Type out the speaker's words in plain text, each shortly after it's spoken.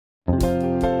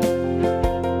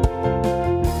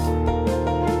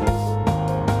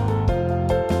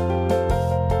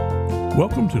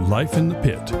Welcome to Life in the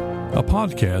Pit, a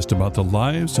podcast about the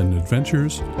lives and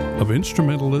adventures of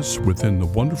instrumentalists within the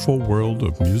wonderful world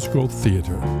of musical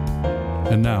theater.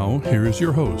 And now, here is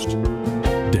your host,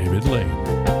 David Lane.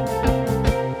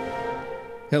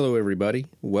 Hello, everybody.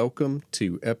 Welcome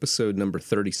to episode number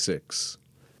 36.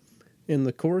 In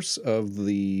the course of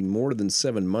the more than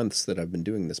 7 months that I've been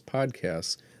doing this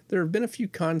podcast, there have been a few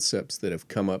concepts that have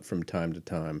come up from time to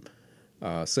time,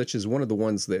 such as one of the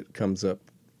ones that comes up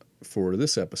for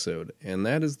this episode, and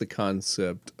that is the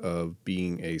concept of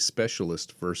being a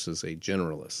specialist versus a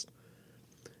generalist.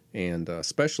 And a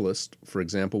specialist, for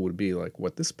example, would be like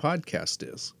what this podcast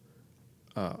is.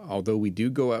 Although we do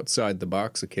go outside the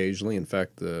box occasionally, in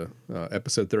fact, the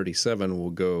episode 37 will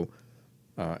go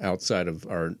outside of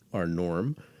our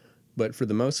norm, but for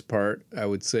the most part, I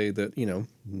would say that,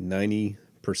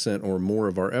 90% or more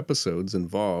of our episodes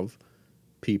involve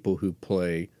people who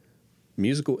play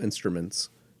musical instruments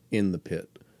in the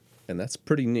pit, and that's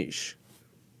pretty niche.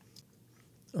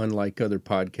 Unlike other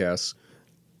podcasts,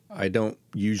 I don't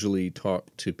usually talk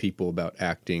to people about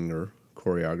acting or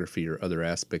choreography or other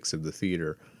aspects of the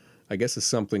theater. I guess it's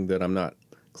something that I'm not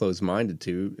closed-minded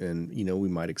to, and we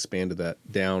might expand to that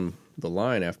down the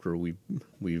line after we've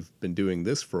been doing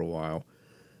this for a while.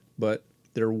 But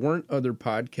there weren't other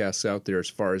podcasts out there, as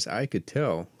far as I could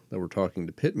tell, that were talking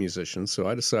to pit musicians, so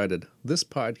I decided this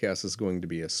podcast is going to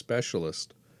be a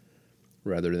specialist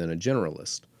rather than a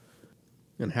generalist.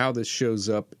 And how this shows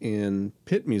up in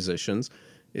pit musicians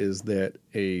is that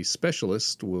a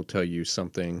specialist will tell you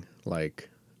something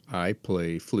like, I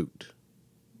play flute,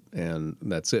 and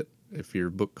that's it. If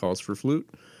your book calls for flute,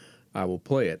 I will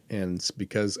play it. And it's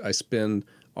because I spend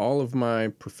all of my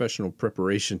professional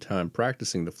preparation time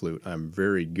practicing the flute, I'm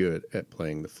very good at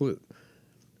playing the flute.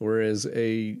 Whereas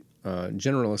a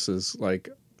generalist is like,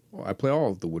 I play all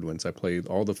of the woodwinds. I play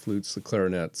all the flutes, the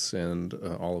clarinets, and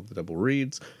all of the double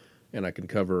reeds, and I can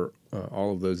cover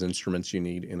all of those instruments you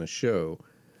need in a show.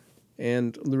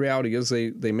 And the reality is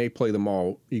they may play them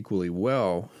all equally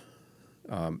well,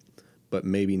 but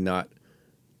maybe not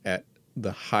at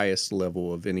the highest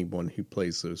level of anyone who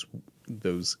plays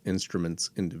those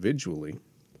instruments individually.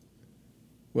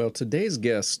 Well, today's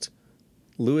guest,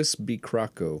 Louis B.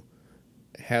 Crocco,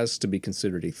 has to be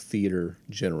considered a theater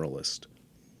generalist.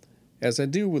 As I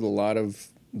do with a lot of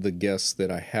the guests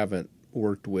that I haven't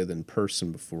worked with in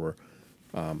person before,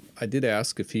 I did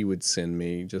ask if he would send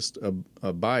me just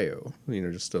a bio,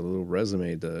 just a little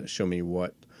resume to show me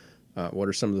what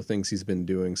are some of the things he's been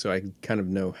doing so I kind of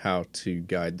know how to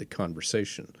guide the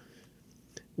conversation.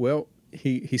 Well,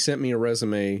 he sent me a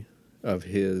resume of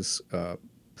his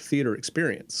theater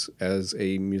experience as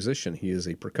a musician. He is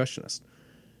a percussionist,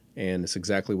 and it's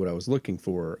exactly what I was looking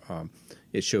for.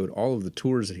 It showed all of the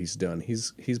tours that he's done.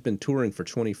 He's been touring for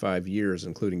 25 years,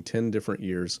 including 10 different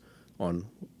years on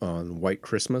White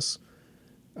Christmas,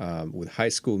 with High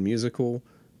School Musical,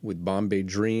 with Bombay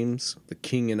Dreams, The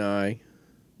King and I,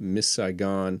 Miss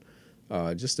Saigon,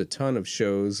 just a ton of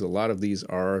shows. A lot of these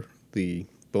are the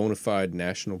bona fide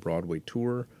National Broadway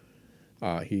tour.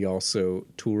 He also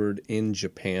toured in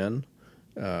Japan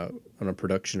on a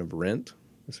production of Rent,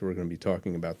 so we're going to be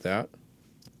talking about that.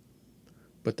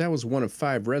 But that was one of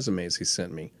 5 resumes he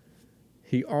sent me.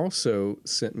 He also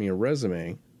sent me a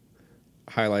resume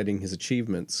highlighting his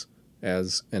achievements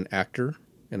as an actor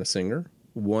and a singer,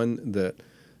 one that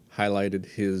highlighted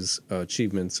his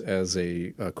achievements as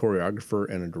a choreographer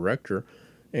and a director,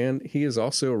 and he is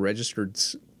also a registered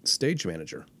stage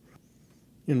manager.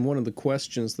 In one of the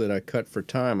questions that I cut for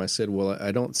time, I said, well,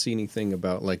 I don't see anything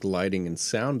about like lighting and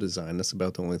sound design. That's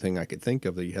about the only thing I could think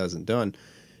of that he hasn't done.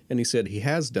 And he said he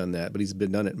has done that, but he's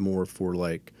been done it more for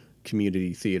like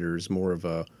community theaters, more of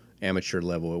a amateur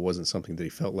level. It wasn't something that he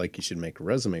felt like he should make a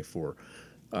resume for.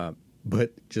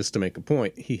 But just to make a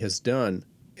point, he has done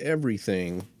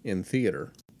everything in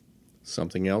theater.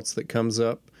 Something else that comes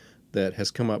up that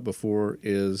has come up before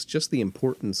is just the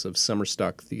importance of summer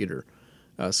stock theater.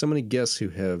 So many guests who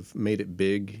have made it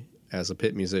big as a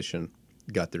pit musician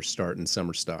got their start in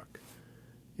summer stock.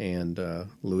 And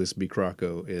Louis B.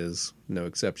 Crocco is no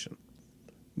exception.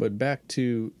 But back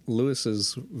to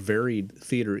Louis's varied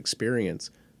theater experience.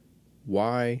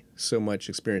 Why so much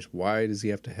experience? Why does he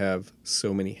have to have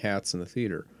so many hats in the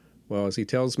theater? Well, as he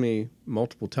tells me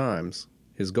multiple times,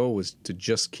 his goal was to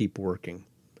just keep working.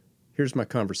 Here's my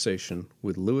conversation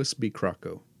with Louis B.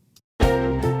 Crocco.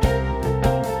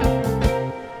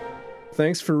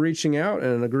 Thanks for reaching out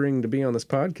and agreeing to be on this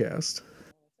podcast.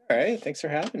 All right, thanks for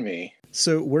having me.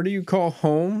 So where do you call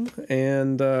home,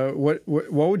 and what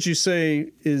would you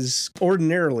say is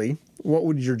ordinarily, what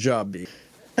would your job be?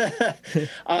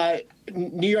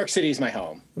 New York City is my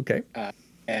home. Okay.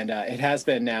 And it has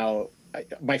been now.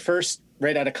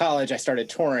 Right out of college, I started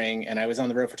touring, and I was on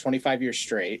the road for 25 years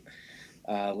straight,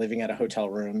 living out of hotel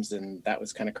rooms, and that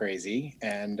was kind of crazy.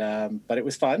 And but it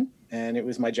was fun, and it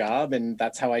was my job, and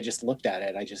that's how I just looked at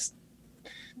it.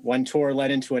 One tour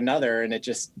led into another, and it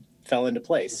just fell into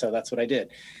place. So that's what I did.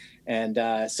 And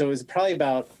so it was probably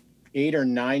about 8 or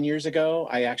 9 years ago,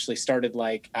 I actually started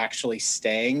actually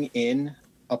staying in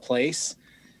a place.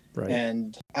 Right.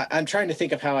 And I'm trying to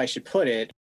think of how I should put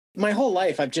it. My whole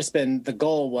life, the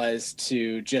goal was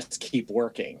to just keep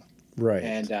working. Right.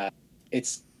 And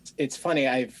it's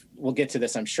funny, we'll get to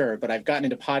this, I'm sure, but I've gotten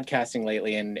into podcasting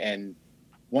lately, and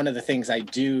one of the things I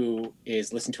do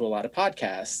is listen to a lot of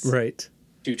podcasts. Right.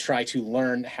 To try to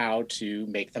learn how to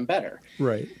make them better.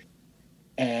 Right.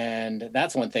 And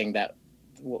that's one thing that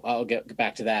I'll get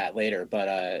back to that later. But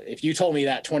if you told me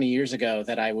that 20 years ago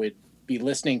that I would be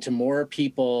listening to more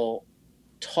people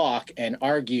talk and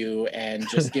argue and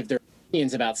just give their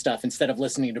opinions about stuff instead of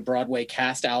listening to Broadway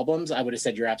cast albums, I would have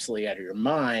said you're absolutely out of your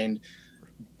mind.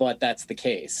 But that's the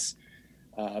case.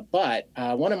 But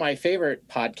one of my favorite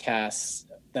podcasts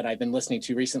that I've been listening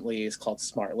to recently is called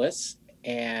Smartless.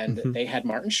 And they had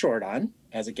Martin Short on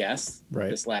as a guest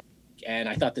this last week. And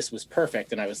I thought this was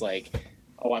perfect. And I was like,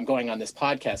 oh, I'm going on this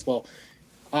podcast. Well,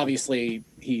 obviously,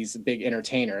 he's a big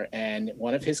entertainer. And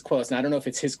one of his quotes, and I don't know if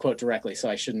it's his quote directly, so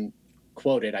I shouldn't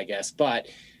quote it, I guess, but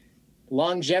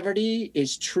longevity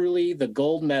is truly the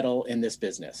gold medal in this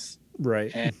business. Right.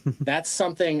 And that's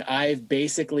something I've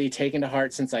basically taken to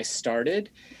heart since I started.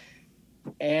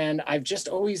 And I've just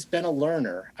always been a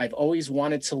learner. I've always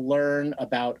wanted to learn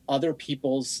about other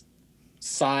people's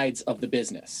sides of the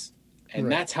business.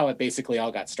 And that's how it basically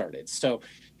all got started. So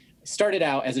I started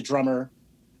out as a drummer,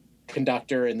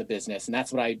 conductor in the business, and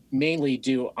that's what I mainly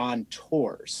do on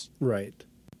tours. Right.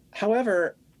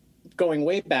 However, going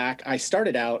way back, I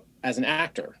started out as an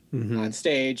actor on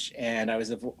stage, and I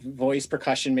was a voice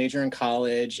percussion major in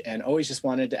college and always just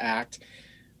wanted to act.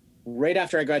 Right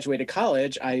after I graduated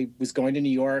college, I was going to New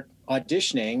York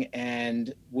auditioning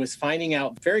and was finding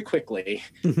out very quickly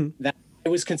that I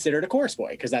was considered a chorus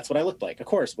boy, because that's what I looked like, a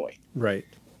chorus boy. Right.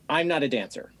 I'm not a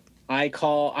dancer.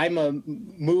 I'm a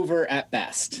mover at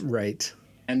best. Right.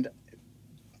 And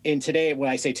when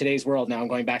I say today's world, now I'm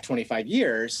going back 25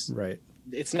 years. Right.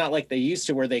 It's not like they used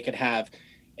to, where they could have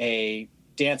a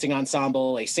dancing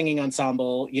ensemble, a singing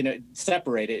ensemble,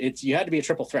 separated. You had to be a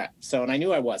triple threat. And I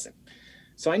knew I wasn't.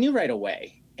 So I knew right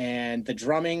away, and the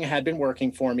drumming had been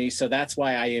working for me. So that's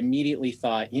why I immediately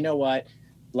thought, you know what,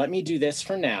 let me do this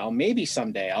for now. Maybe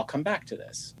someday I'll come back to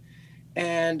this.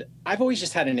 And I've always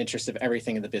just had an interest of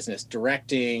everything in the business,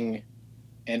 directing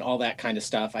and all that kind of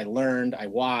stuff. I learned, I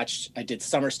watched, I did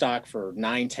summer stock for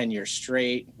 9-10 years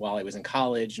straight while I was in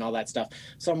college and all that stuff.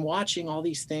 So I'm watching all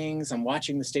these things. I'm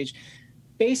watching the stage.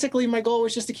 Basically, my goal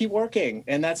was just to keep working.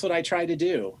 And that's what I tried to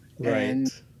do. Right.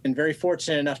 And very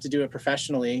fortunate enough to do it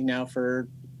professionally now for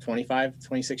 25,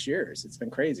 26 years. It's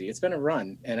been crazy. It's been a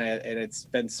run, and it's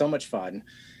been so much fun.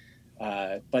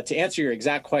 But to answer your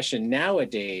exact question,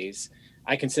 nowadays,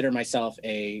 I consider myself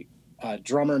a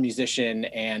drummer, musician,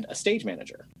 and a stage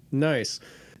manager. Nice.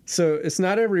 So it's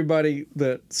not everybody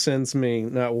that sends me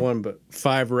not one, but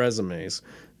 5 resumes.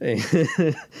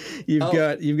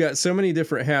 You've got so many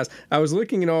different hats. I was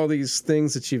looking at all these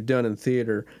things that you've done in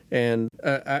theater, and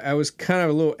I was kind of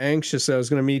a little anxious. I was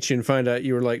going to meet you and find out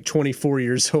you were like 24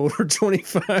 years old or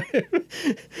 25.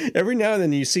 Every now and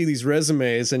then you see these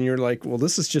resumes and you're like, well,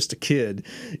 this is just a kid,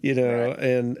 Right.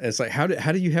 And it's like, how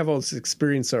do you have all this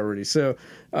experience already? So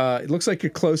it looks like you're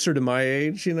closer to my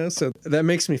age, so that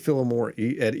makes me feel more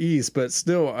at ease. But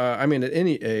still, at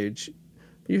any age,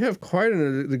 you have quite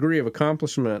a degree of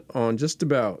accomplishment on just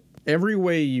about every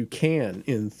way you can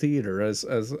in theater.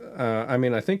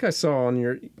 I think I saw on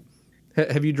your.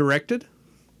 Have you directed?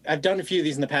 I've done a few of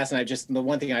these in the past, and the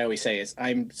one thing I always say is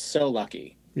I'm so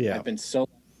lucky. Yeah. I've been so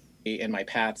lucky in my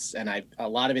paths, and a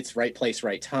lot of it's right place,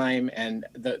 right time. And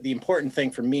the important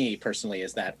thing for me personally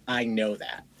is that I know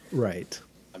that. Right.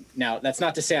 Now, that's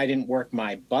not to say I didn't work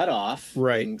my butt off.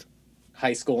 Right. In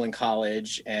high school and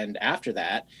college, and after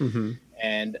that. Mm-hmm.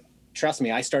 And trust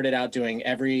me, I started out doing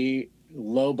every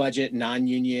low-budget,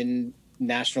 non-union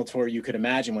national tour you could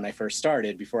imagine when I first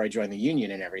started, before I joined the union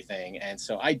and everything. And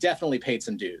so I definitely paid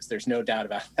some dues. There's no doubt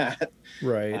about that.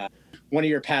 Right. One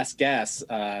of your past guests,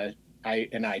 I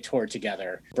toured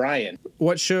together. Brian.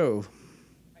 What show?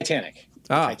 Titanic.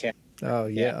 Titanic. Oh,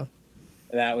 yeah.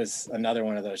 That was another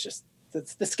one of those. Just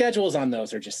the schedules on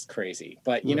those are just crazy.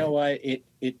 But you know what?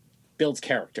 It builds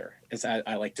character, as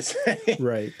I like to say.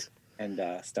 Right.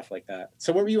 and stuff like that.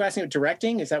 So what were you asking?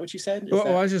 Directing? Is that what you said?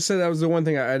 Well, I just said that was the one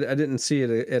thing I didn't see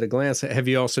at a glance. Have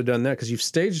you also done that? Because you've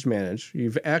stage managed,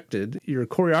 you've acted, you're a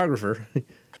choreographer.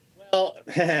 Well,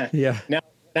 yeah. Now,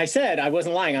 I said I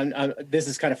wasn't lying. This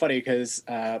is kind of funny because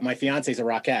my fiance is a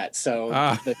rockette. So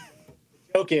the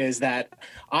joke is that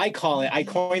I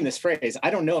coined this phrase. I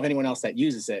don't know of anyone else that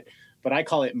uses it, but I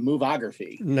call it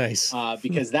moveography. Nice.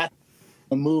 Because that's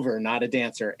a mover, not a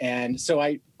dancer. And so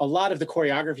a lot of the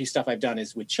choreography stuff I've done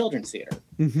is with children's theater.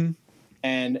 Mm-hmm.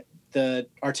 And the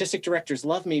artistic directors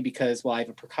love me because, well, I have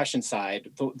a percussion side.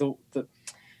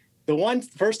 The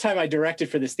first time I directed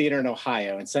for this theater in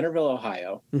Ohio, in Centerville,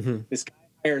 Ohio, this guy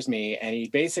hires me, and he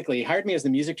basically hired me as the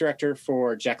music director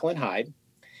for Jekyll and Hyde.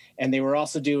 And they were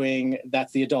also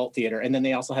that's the adult theater. And then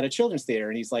they also had a children's theater.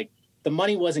 And he's like, the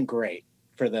money wasn't great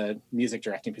for the music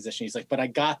directing position. He's like, but I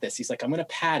got this. He's like, I'm going to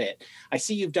pad it. I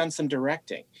see you've done some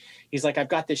directing. He's like, I've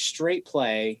got this straight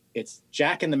play. It's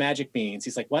Jack and the Magic Beans.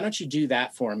 He's like, why don't you do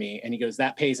that for me? And he goes,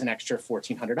 that pays an extra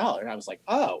 $1,400. I was like,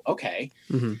 oh, okay.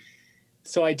 Mm-hmm.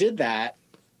 So I did that.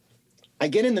 I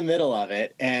get in the middle of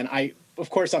it. And of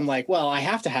course, I'm like, well, I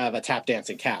have to have a tap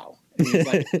dancing cow. And he's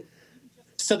like,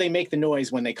 so they make the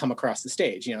noise when they come across the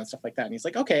stage, and stuff like that. And he's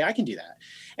like, okay, I can do that.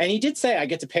 And he did say I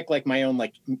get to pick like my own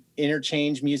like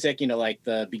interchange music, like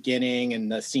the beginning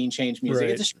and the scene change music.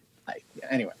 Right. It's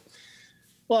anyway.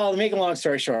 Well, to make a long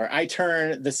story short, I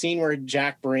turn the scene where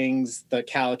Jack brings the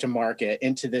cow to market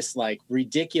into this like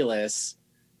ridiculous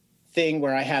thing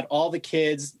where I had all the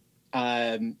kids,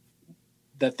 the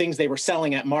things they were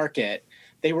selling at market,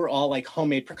 they were all like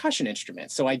homemade percussion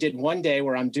instruments. So I did one day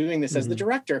where I'm doing this as the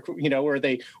director, where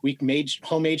we made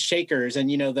homemade shakers and,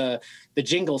 the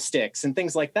jingle sticks and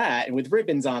things like that, and with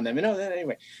ribbons on them. And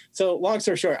anyway, so long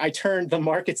story short, I turned the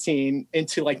market scene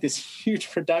into like this huge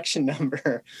production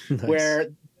number where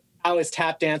I was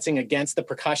tap dancing against the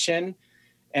percussion.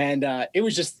 And it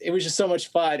was just so much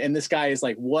fun. And this guy is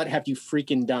like, what have you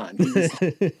freaking done? He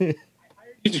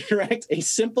was to direct a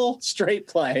simple straight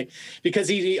play because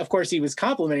he was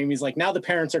complimenting me. He's like, now the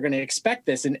parents are going to expect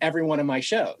this in every one of my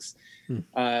shows.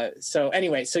 So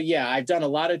yeah, I've done a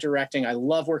lot of directing. I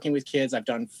love working with kids. I've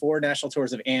done 4 national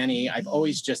tours of Annie. I've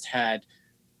always just had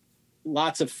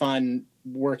lots of fun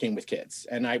working with kids.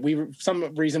 And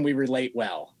some reason we relate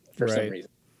well for some reason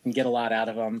and get a lot out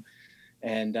of them.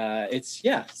 And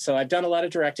so I've done a lot of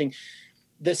directing.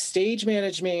 The stage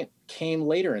management came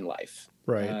later in life.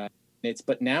 Right.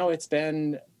 But now it's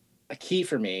been a key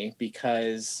for me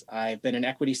because I've been an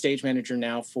equity stage manager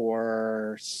now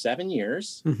for 7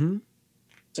 years. Mm-hmm.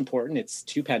 It's important. It's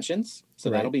 2 pensions,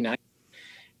 so that'll be nice.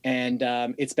 And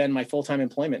it's been my full-time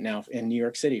employment now in New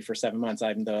York City for 7 months.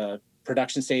 I'm the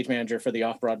production stage manager for the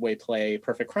off-Broadway play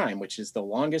Perfect Crime, which is the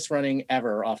longest running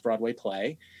ever off-Broadway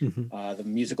play. Mm-hmm. The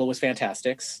musical was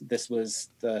Fantastics. This was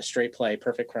the straight play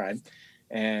Perfect Crime.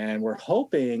 And we're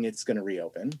hoping it's going to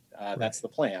reopen. That's the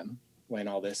plan when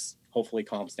all this hopefully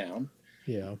calms down.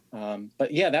 Yeah.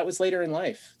 But yeah, that was later in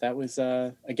life. That was,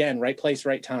 again, right place,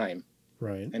 right time.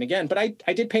 Right. And again, but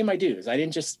I did pay my dues. I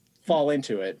didn't just fall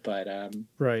into it, but.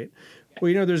 Right.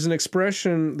 Well, there's an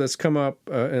expression that's come up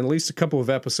in at least a couple of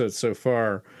episodes so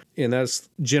far, and that's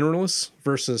generalist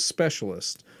versus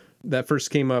specialist. That first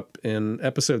came up in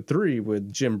episode 3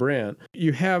 with Jim Brandt.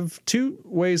 You have 2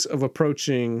 ways of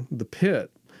approaching the pit.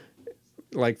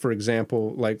 Like, for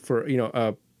example,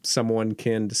 someone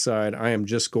can decide, I am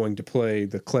just going to play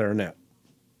the clarinet,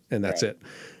 and that's it.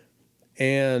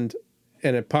 And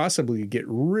it possibly get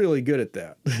really good at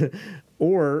that.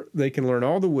 Or they can learn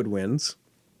all the woodwinds,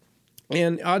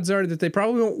 and odds are that they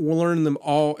probably won't learn them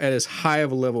all at as high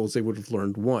of a level as they would have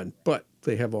learned one, but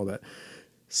they have all that.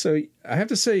 So I have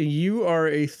to say, you are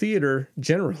a theater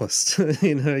generalist.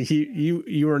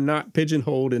 You are not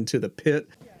pigeonholed into the pit.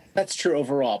 That's true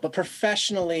overall, but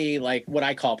professionally, like what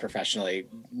I call professionally,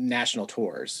 national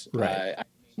tours. Right. I've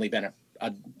only been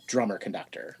a drummer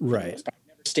conductor. Right. I've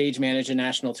never stage managed a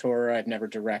national tour. I've never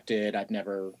directed. I've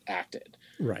never acted.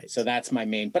 Right. So that's my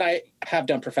main. But I have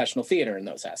done professional theater in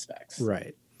those aspects.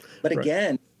 Right. But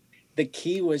again, the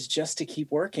key was just to keep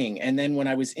working. And then when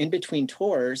I was in between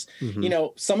tours,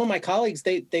 some of my colleagues,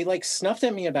 they like snuffed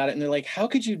at me about it, and they're like, "How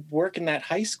could you work in that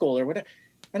high school or whatever?"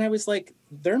 And I was like,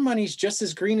 their money's just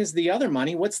as green as the other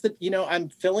money. I'm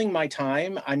filling my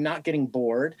time. I'm not getting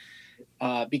bored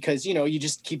because, you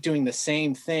just keep doing the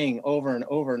same thing over and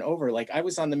over and over. Like I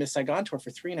was on the Miss Saigon tour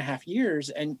for 3.5 years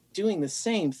and doing the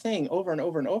same thing over and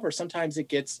over and over. Sometimes it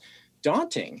gets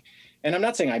daunting. And I'm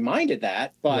not saying I minded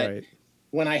that, but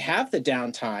when I have the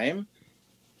downtime,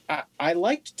 I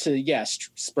liked to, yes,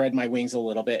 spread my wings a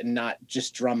little bit and not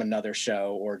just drum another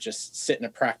show or just sit in a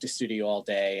practice studio all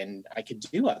day. And I could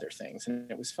do other things, and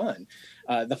it was fun.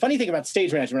 The funny thing about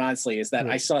stage management, honestly, is that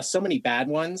I saw so many bad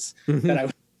ones that I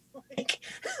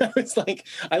was like,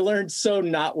 I learned so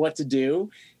not what to do.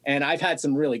 And I've had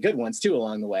some really good ones too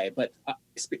along the way. But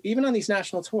even on these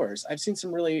national tours, I've seen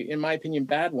some really, in my opinion,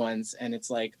 bad ones. And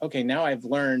it's like, okay, now I've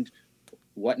learned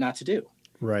what not to do.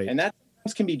 Right. And that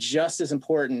can be just as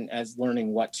important as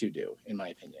learning what to do, in my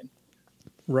opinion.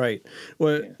 Right.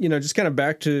 Well, just kind of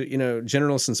back to,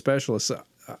 generalists and specialists.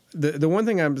 The one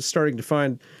thing I'm starting to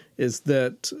find is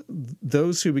that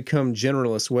those who become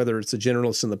generalists, whether it's a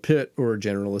generalist in the pit or a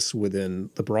generalist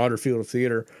within the broader field of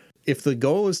theater, if the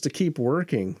goal is to keep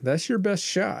working, that's your best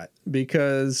shot,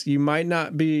 because you might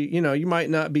not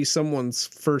be someone's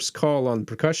first call on the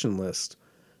percussion list,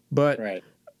 but right.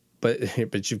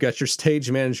 But you've got your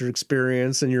stage manager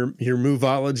experience and your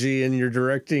moveology and your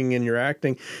directing and your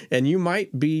acting, and you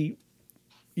might be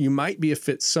a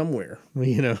fit somewhere,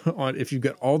 if you've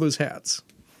got all those hats.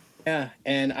 Yeah,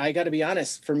 and I got to be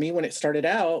honest, for me, when it started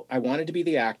out, I wanted to be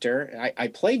the actor. I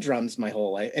played drums my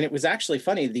whole life, and it was actually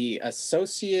funny. The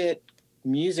associate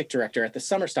music director at the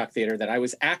Summer Stock Theater that I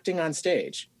was acting on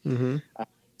stage, mm-hmm.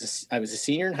 I was a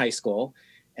senior in high school,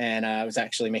 and I was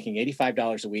actually making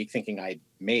 $85 a week, thinking I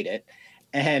made it.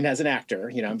 And as an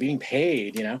actor, I'm being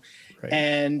paid, Right.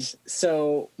 And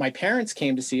so my parents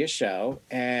came to see a show,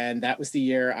 and that was the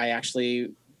year I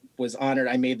actually was honored.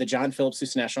 I made the John Phillips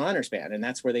Sousa National Honors Band, and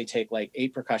that's where they take like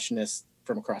 8 percussionists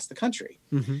from across the country.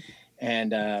 Mm-hmm.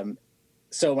 And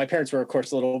so my parents were, of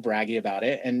course, a little braggy about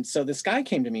it. And so this guy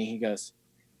came to me. He goes,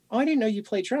 "Oh, I didn't know you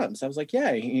play drums." I was like,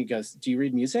 "Yeah." He goes, "Do you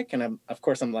read music?" And I'm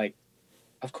like,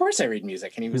 "Of course I read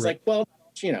music." And he was like, "Well,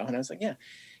 and I was like, "Yeah."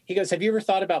 He goes, "Have you ever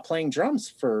thought about playing drums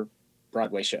for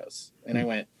Broadway shows?" And I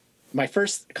went, my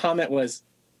first comment was,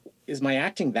 "Is my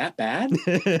acting that bad?"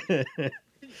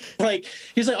 Like,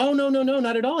 he's like, "Oh, no,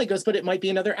 not at all." He goes, "But it might be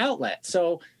another outlet."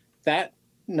 So that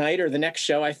night or the next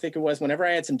show, I think it was, whenever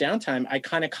I had some downtime, I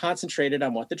kind of concentrated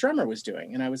on what the drummer was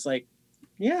doing. And I was like,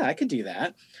 yeah, I could do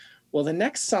that. Well, the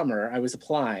next summer I was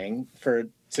applying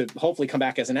to hopefully come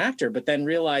back as an actor, but then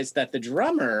realized that the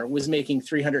drummer was making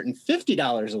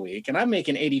 $350 a week and I'm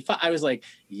making $85. I was like,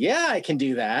 yeah, I can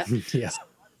do that. Yeah. So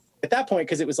at that point,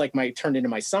 because it was like turned into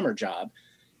my summer job.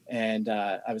 And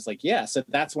I was like, yeah. So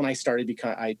that's when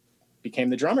I became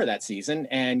the drummer that season,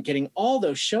 and getting all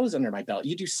those shows under my belt.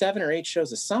 You do 7 or 8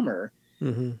 shows a summer.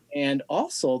 Mm-hmm. And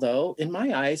also, though, in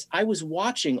my eyes, I was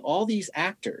watching all these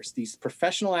actors, these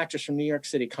professional actors from New York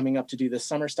City coming up to do the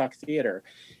Summer Stock Theater,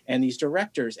 and these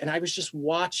directors. And I was just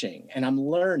watching, and I'm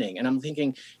learning, and I'm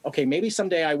thinking, okay, maybe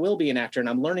someday I will be an actor. And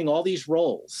I'm learning all these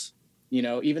roles,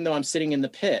 even though I'm sitting in the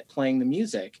pit playing the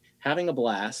music, having a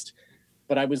blast.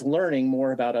 But I was learning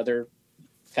more about other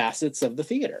facets of the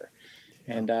theater.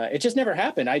 And it just never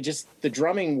happened. The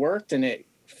drumming worked, and it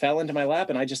fell into my lap,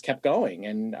 and I just kept going.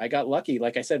 And I got lucky.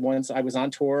 Like I said, once I was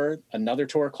on tour, another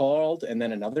tour called, and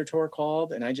then another tour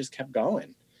called, and I just kept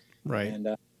going. Right. And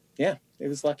yeah, it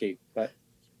was lucky. But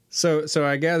so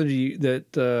I gather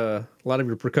that a lot of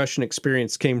your percussion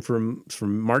experience came from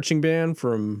marching band,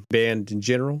 from band in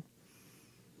general.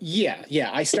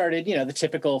 Yeah. I started, the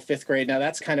typical 5th grade. Now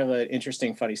that's kind of an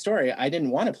interesting, funny story. I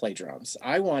didn't want to play drums.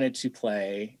 I wanted to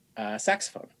play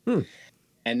saxophone.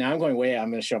 And now I'm going I'm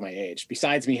going to show my age.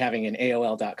 Besides me having an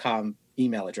AOL.com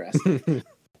email address.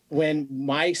 When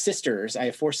my sisters, I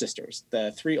have 4 sisters,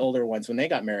 the 3 older ones, when they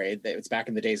got married, it's back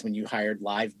in the days when you hired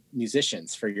live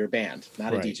musicians for your band,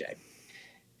 not right. a DJ.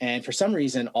 And for some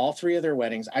reason, all 3 of their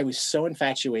weddings, I was so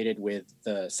infatuated with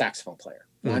the saxophone player.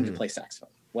 I wanted to play saxophone.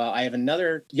 Well, I have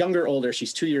another older,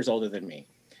 she's 2 years older than me.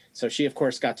 So she, of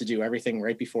course, got to do everything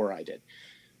right before I did.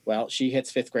 Well, she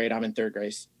hits 5th grade, I'm in 3rd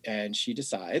grade, and she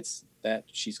decides that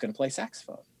she's going to play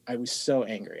saxophone. I was so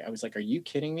angry. I was like, are you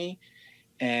kidding me?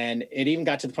 And it even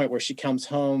got to the point where she comes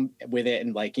home with it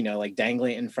and like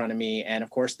dangling it in front of me. And of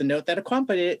course, the note that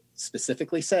accompanied it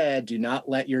specifically said, "Do not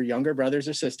let your younger brothers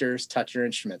or sisters touch your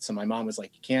instrument." So my mom was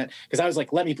like, "You can't," because I was like,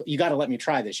 you got to let me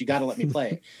try this. You got to let me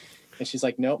play. And she's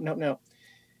like, nope.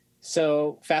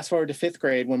 So fast forward to 5th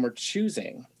grade, when we're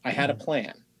choosing, I had a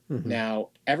plan. Mm-hmm. Now,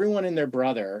 everyone and their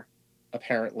brother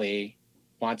apparently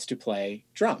wants to play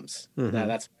drums. Mm-hmm. Now,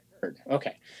 that's what I heard.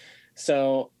 Okay.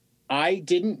 So I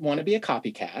didn't want to be a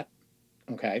copycat.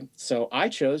 Okay. So I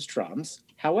chose drums.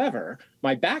 However,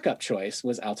 my backup choice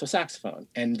was alto saxophone.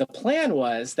 And the plan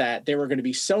was that there were going to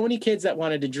be so many kids that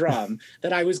wanted to drum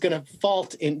that I was going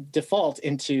to default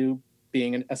into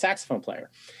being a saxophone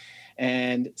player.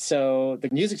 And so the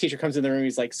music teacher comes in the room.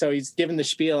 He's like, so he's given the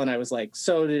spiel. And I was like,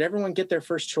 so did everyone get their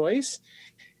first choice?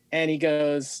 And he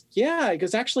goes, yeah, he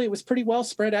goes, actually, it was pretty well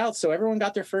spread out. So everyone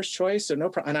got their first choice. So no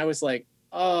problem. And I was like,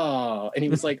 oh, and he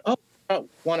was like, oh,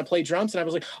 want to play drums? And I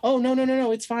was like, oh,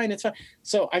 no, it's fine. It's fine.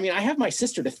 So, I mean, I have my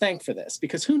sister to thank for this,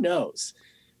 because who knows?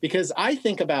 Because I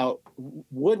think about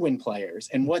woodwind players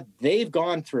and what they've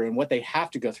gone through and what they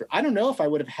have to go through. I don't know if I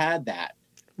would have had that,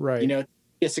 Right. you know,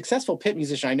 a successful pit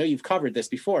musician. I know you've covered this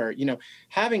before, you know,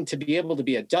 having to be able to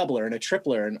be a doubler and a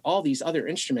tripler and all these other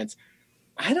instruments.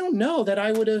 I don't know that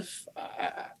I would have,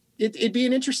 it'd be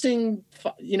an interesting,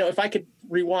 you know, if I could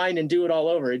rewind and do it all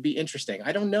over, it'd be interesting.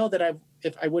 I don't know that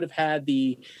if I would have had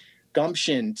the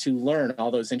gumption to learn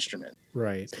all those instruments.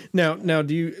 Right. Now,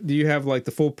 do you have like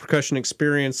the full percussion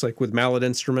experience, like with mallet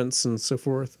instruments and so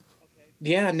forth?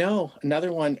 Yeah, no,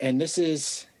 another one. And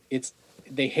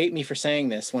they hate me for saying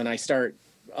this when I start.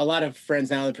 A lot of friends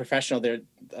now, they're professional, they're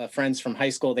friends from high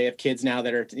school. They have kids now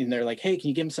that are, and they're like, hey, can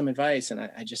you give them some advice? And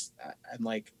I'm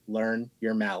like, learn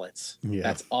your mallets. Yeah.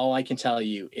 That's all I can tell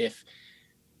you.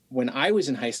 When I was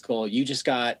in high school, you just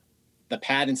got the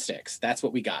pad and sticks. That's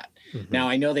what we got. Mm-hmm. Now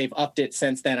I know they've upped it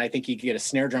since then. I think you could get a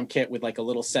snare drum kit with like a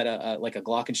little set of like a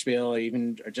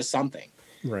glockenspiel or just something.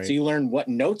 Right. So you learn what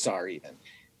notes are even.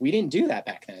 We didn't do that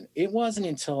back then. It wasn't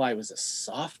until I was a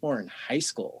sophomore in high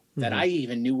school that I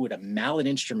even knew what a mallet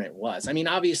instrument was. I mean,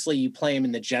 obviously you play them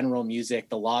in the general music,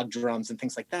 the log drums and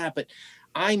things like that. But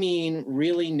I mean,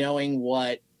 really knowing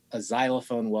what a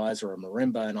xylophone was or a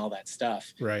marimba and all that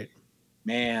stuff. Right.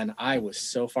 Man, I was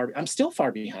so far. I'm still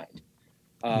far behind.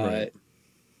 Right.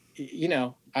 You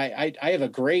know, I have a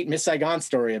great Miss Saigon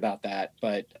story about that,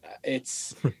 but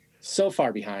it's so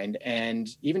far behind. And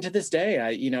even to this day,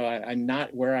 I'm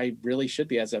not where I really should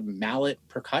be as a mallet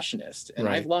percussionist. And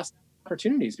I've lost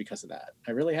opportunities because of that.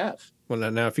 I really have.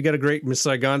 Well, now, if you got a great Miss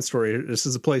Saigon story, this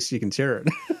is a place you can share it.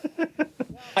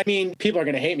 I mean, people are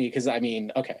going to hate me because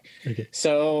okay.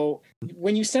 So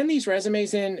when you send these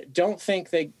resumes in, don't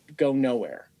think they go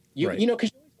nowhere. You know,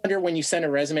 because you wonder when you send a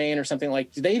resume in or something,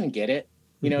 like, do they even get it?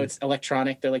 You know, it's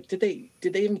electronic. They're like, did they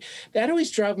even, that always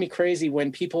drove me crazy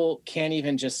when people can't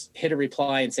even just hit a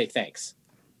reply and say, thanks.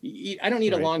 I don't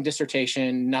need a long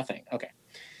dissertation, nothing. Okay.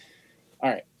 All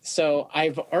right. So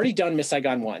I've already done Miss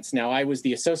Saigon once. Now I was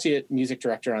the associate music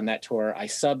director on that tour. I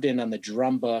subbed in on the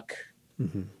drum book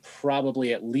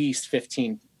probably at least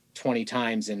 15, 20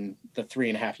 times in the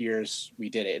 3.5 years we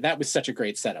did it. That was such a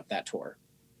great setup, that tour.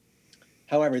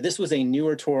 However, this was a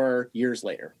newer tour years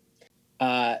later.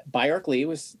 Bjork Lee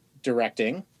was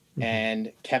directing,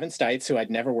 and Kevin Stites, who I'd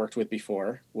never worked with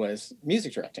before, was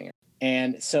music directing.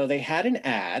 And so they had an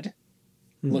ad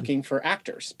looking for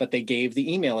actors, but they gave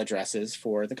the email addresses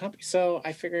for the company. So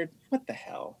I figured, what the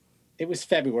hell? It was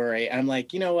February. I'm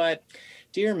like, you know what?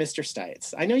 Dear Mr.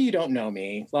 Stites, I know you don't know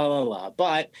me, la, la, la,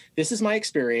 but this is my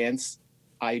experience.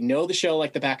 I know the show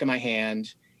like the back of my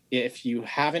hand. If you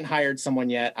haven't hired someone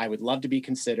yet, I would love to be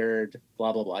considered,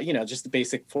 blah, blah, blah. You know, just the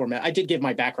basic format. I did give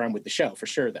my background with the show for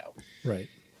sure, though. Right.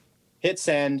 Hit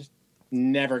send,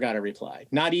 never got a reply.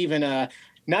 Not even a,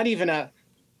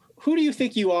 who do you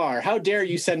think you are? How dare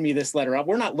you send me this letter up?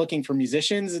 We're not looking for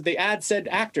musicians. The ad said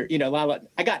actor, you know,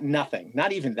 I got nothing,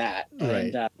 not even that.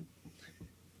 Right. And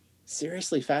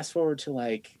seriously, fast forward to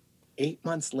like 8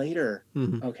 months later,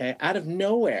 okay, out of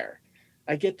nowhere,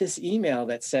 I get this email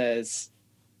that says,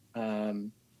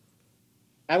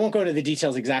 I won't go into the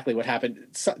details exactly what happened.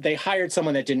 So they hired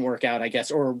someone that didn't work out, I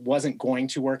guess, or wasn't going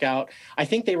to work out. I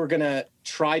think they were going to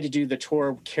try to do the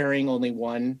tour carrying only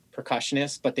one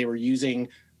percussionist, but they were using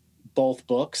both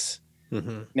books.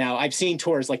 Now, I've seen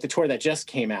tours like the tour that just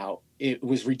came out. It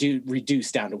was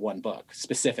reduced down to one book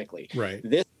specifically. Right.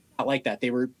 This is not like that.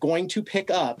 They were going to pick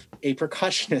up a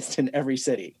percussionist in every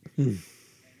city. I don't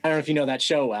know if you know that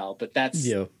show well, but that's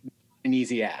an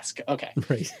easy ask. Okay.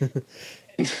 Right.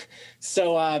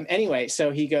 So anyway,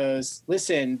 so he goes,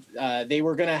 listen, they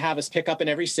were going to have us pick up in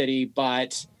every city,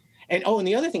 but, and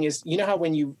the other thing is, you know how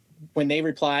when they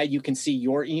reply, you can see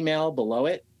your email below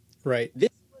it. Right. This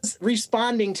was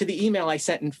responding to the email I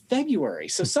sent in February.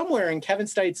 So somewhere in Kevin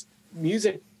Stites'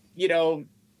 music,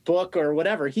 book or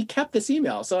whatever, he kept this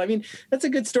email. So, I mean, that's a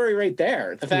good story right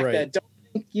there. The fact that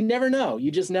you never know,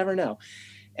 you just never know.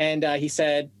 And he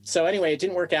said, so anyway, it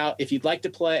didn't work out. If you'd like to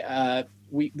play,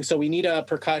 we need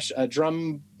a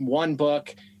drum one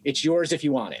book. It's yours if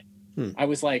you want it. I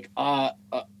was like,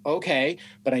 okay,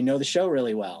 but I know the show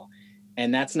really well.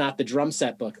 And that's not the drum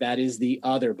set book. That is the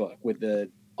other book with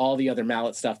all the other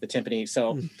mallet stuff, the timpani.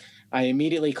 So I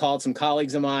immediately called some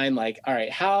colleagues of mine, like, all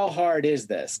right, how hard is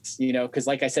this? Because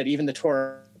like I said, even the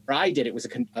tour I did, it was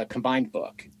a combined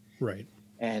book. Right.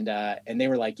 they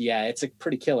were like, yeah, it's a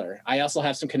pretty killer. I also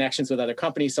have some connections with other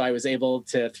companies, so I was able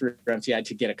to, through MTI,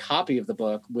 to get a copy of the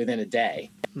book within a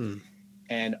day.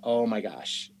 And oh my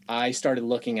gosh, I started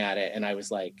looking at it and I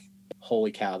was like,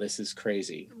 holy cow, this is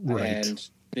crazy. Right. And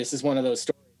this is one of those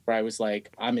stories where I was like,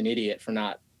 I'm an idiot for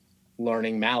not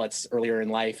learning mallets earlier in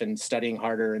life and studying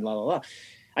harder and blah, blah, blah.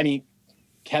 I mean,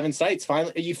 Kevin Seitz,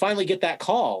 you finally get that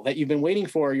call that you've been waiting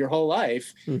for your whole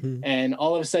life. And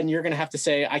all of a sudden you're going to have to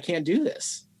say, I can't do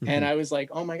this. And I was like,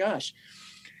 oh my gosh.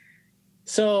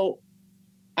 So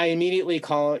I immediately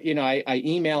I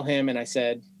email him and I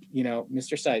said,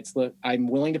 Mr. Seitz, look, I'm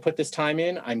willing to put this time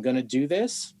in. I'm going to do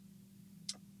this.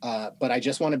 But I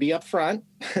just want to be upfront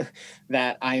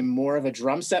that I'm more of a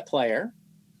drum set player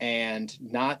and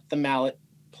not the mallet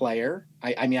player.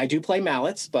 I mean, I do play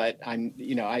mallets, but I'm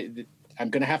going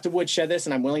to have to woodshed this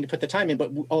and I'm willing to put the time in.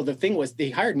 But the thing was, they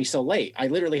hired me so late. I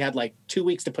literally had like 2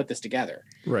 weeks to put this together.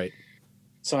 Right.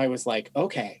 So I was like,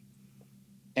 okay.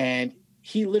 And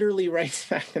he literally writes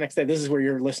back the next day. This is where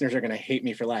your listeners are going to hate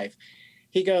me for life.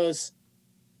 He goes,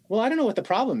 well, I don't know what the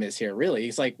problem is here, really.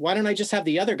 He's like, why don't I just have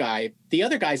the other guy? The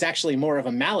other guy's actually more of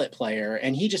a mallet player,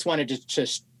 and he just wanted to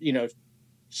just,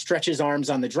 stretch his arms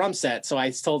on the drum set. So I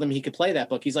told him he could play that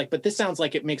book. He's like, but this sounds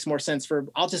like it makes more sense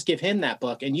I'll just give him that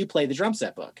book and you play the drum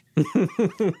set book.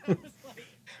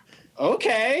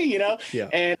 Okay, Yeah.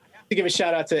 And I have to give a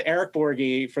shout out to Eric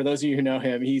Borghi. For those of you who know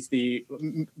him, he's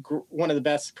one of the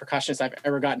best percussionists I've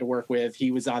ever gotten to work with.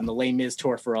 He was on the Les Mis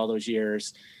tour for all those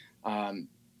years.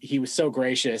 He was so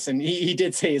gracious, and he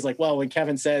did say, he's like, well, when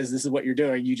Kevin says this is what you're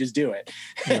doing, you just do it.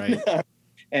 Right.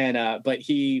 But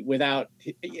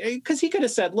because he could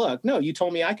have said, look, no, you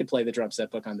told me I could play the drum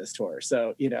set book on this tour.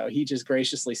 So, he just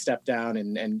graciously stepped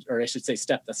down or I should say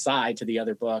stepped aside to the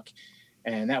other book.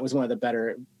 And that was one of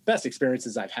the best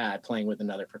experiences I've had playing with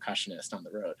another percussionist on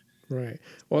the road. Right.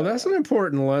 Well, that's an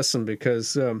important lesson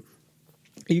because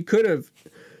you could have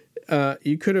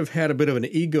had a bit of an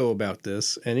ego about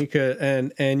this, and you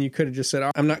could have just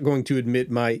said, I'm not going to admit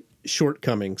my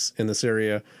shortcomings in this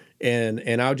area,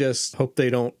 and I'll just hope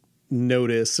they don't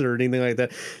notice or anything like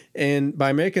that. And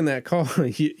by making that call,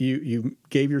 you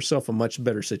gave yourself a much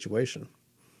better situation.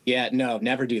 Yeah, no,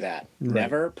 never do that. Right.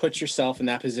 Never put yourself in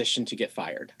that position to get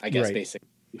fired. I guess basically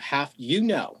you have,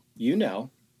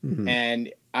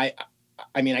 and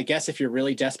I mean, I guess if you're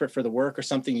really desperate for the work or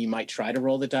something, you might try to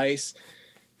roll the dice,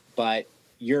 but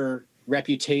your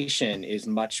reputation is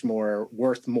much more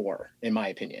worth more, in my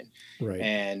opinion. Right.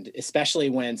 And especially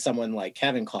when someone like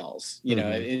Kevin calls,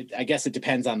 I guess it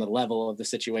depends on the level of the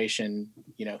situation,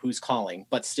 who's calling,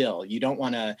 but still, you don't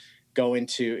want to go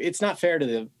into, it's not fair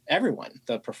to everyone,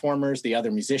 the performers, the other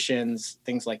musicians,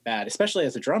 things like that, especially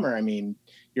as a drummer. I mean,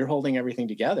 you're holding everything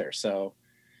together. So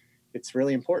it's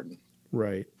really important.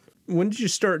 Right. When did you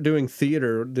start doing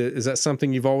theater? Is that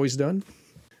something you've always done?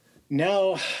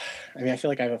 No. I mean, I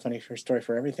feel like I have a funny story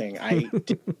for everything.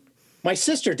 My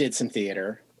sister did some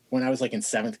theater when I was like in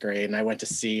 7th grade, and I went to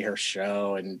see her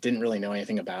show and didn't really know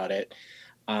anything about it.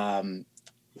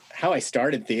 How I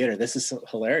started theater, this is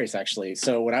hilarious, actually.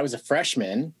 So when I was a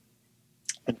freshman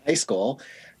in high school,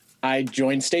 I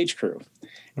joined Stage Crew,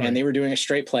 and they were doing a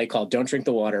straight play called Don't Drink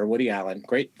the Water, Woody Allen.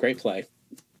 Great play.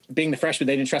 Being the freshman,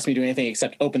 they didn't trust me to do anything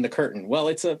except open the curtain. Well,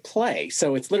 it's a play,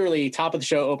 so it's literally top of the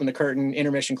show, open the curtain,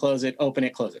 intermission, close it, open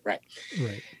it, close it. Right.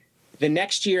 The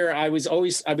next year, I was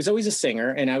always a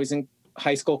singer, and I was in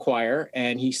high school choir.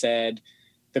 And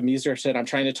the music said, I'm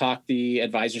trying to talk the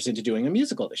advisors into doing a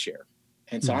musical this year.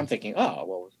 And so I'm thinking, oh,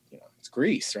 well, it's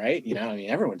Grease, right? I mean,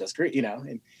 everyone does Grease,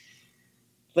 And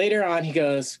later on, he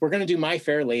goes, we're going to do My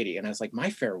Fair Lady. And I was like, My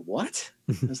Fair what?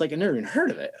 I was like, I never even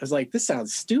heard of it. I was like, this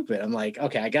sounds stupid. I'm like,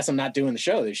 okay, I guess I'm not doing the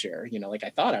show this year, like I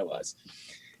thought I was.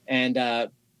 And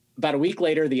about a week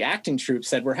later, the acting troupe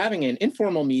said, we're having an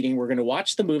informal meeting. We're going to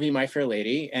watch the movie My Fair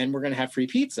Lady, and we're going to have free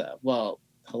pizza. Well,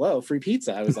 hello, free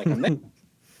pizza. I was like, I'm there.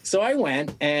 So I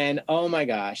went, and oh my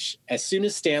gosh, as soon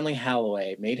as Stanley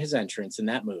Holloway made his entrance in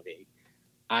that movie,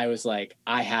 I was like,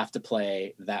 I have to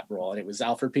play that role. And it was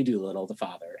Alfred P. Doolittle, the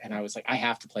father. And I was like, I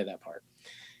have to play that part.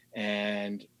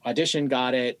 And audition,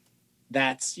 got it.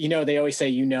 That's, they always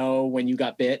say, when you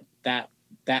got bit, that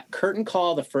curtain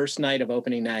call the first night of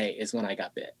opening night is when I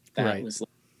got bit. That was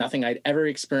nothing I'd ever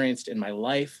experienced in my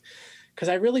life, because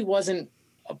I really wasn't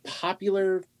a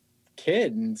popular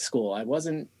kid in school. I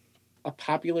wasn't a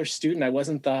popular student. I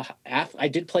wasn't I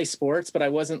did play sports, but I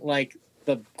wasn't like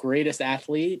the greatest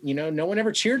athlete. No one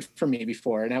ever cheered for me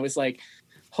before. And I was like,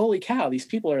 holy cow, these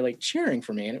people are like cheering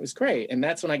for me. And it was great. And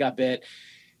that's when I got bit.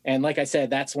 And like I said,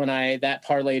 that's when that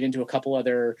parlayed into a couple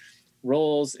other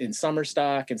roles in summer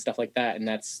stock and stuff like that. And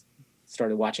that's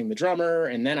started watching The Drummer,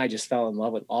 and then I just fell in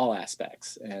love with all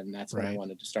aspects, and that's when I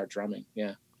wanted to start drumming.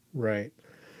 Yeah. Right.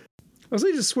 I was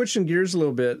just switching gears a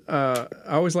little bit. I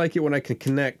always like it when I can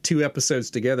connect two episodes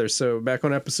together. So back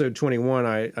on episode 21,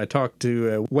 I talked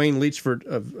to Wayne Leachford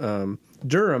of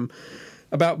Durham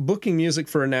about booking music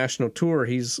for a national tour.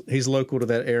 He's local to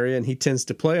that area, and he tends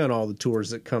to play on all the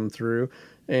tours that come through.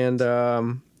 And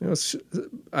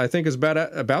I think it was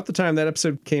about the time that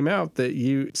episode came out that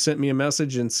you sent me a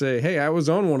message and say, hey, I was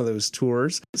on one of those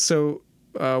tours. So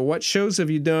what shows have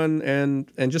you done?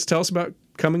 And just tell us about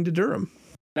coming to Durham.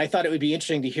 I thought it would be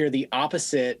interesting to hear the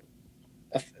opposite,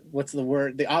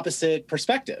 the opposite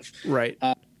perspective. Right.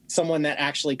 Someone that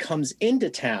actually comes into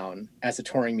town as a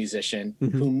touring musician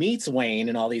who meets Wayne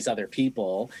and all these other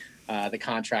people, the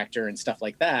contractor and stuff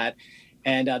like that.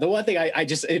 And the one thing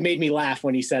it made me laugh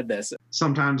when he said this.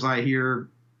 Sometimes I hear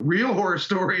real horror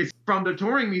stories from the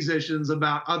touring musicians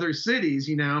about other cities,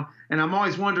 and I'm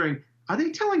always wondering, are they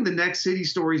telling the next city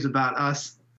stories about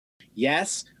us?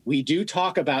 Yes, we do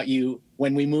talk about you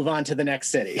when we move on to the next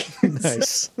city.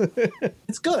 Nice.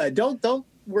 It's good. Don't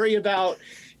worry about,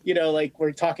 like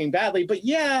we're talking badly, but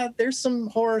yeah, there's some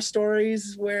horror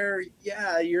stories where,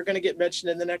 you're going to get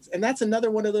mentioned in the next. And that's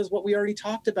another one of those, what we already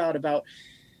talked about.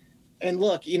 And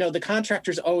look, the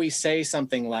contractors always say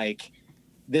something like,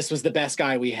 this was the best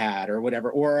guy we had or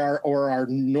whatever, or our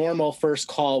normal first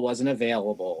call wasn't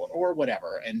available or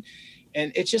whatever. And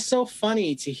it's just so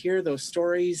funny to hear those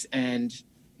stories. And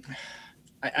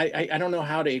I don't know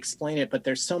how to explain it, but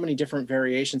there's so many different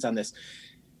variations on this.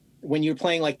 When you're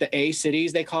playing like the A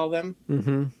cities, they call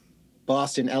them,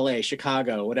 Boston, LA,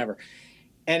 Chicago, whatever.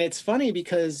 And it's funny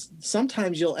because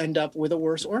sometimes you'll end up with a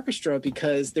worse orchestra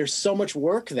because there's so much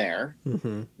work there.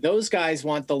 Those guys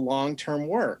want the long-term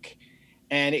work.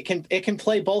 And it can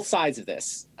play both sides of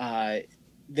this.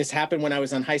 This happened when I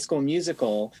was on High School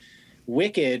Musical.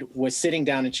 Wicked was sitting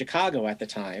down in Chicago at the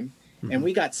time. And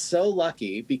we got so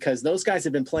lucky because those guys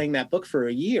had been playing that book for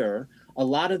a year. A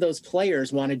lot of those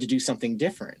players wanted to do something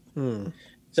different.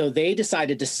 So they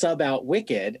decided to sub out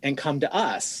Wicked and come to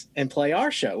us and play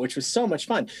our show, which was so much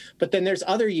fun. But then there's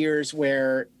other years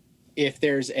where if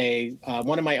there's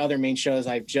one of my other main shows,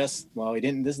 this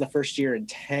is the first year in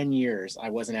 10 years I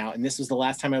wasn't out. And this was the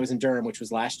last time I was in Durham, which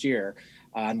was last year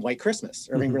on White Christmas,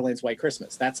 Irving Berlin's White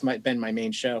Christmas. That's been my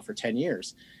main show for 10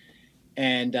 years.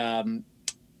 And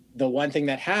the one thing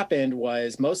that happened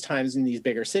was most times in these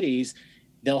bigger cities,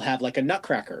 they'll have like a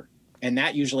Nutcracker. And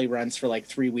that usually runs for like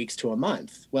 3 weeks to a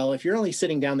month. Well, if you're only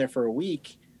sitting down there for a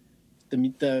week,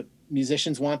 the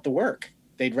musicians want the work.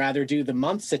 They'd rather do the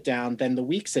month sit down than the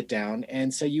week sit down.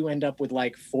 And so you end up with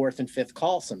like fourth and fifth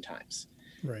call sometimes.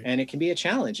 Right. And it can be a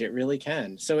challenge. It really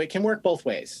can. So it can work both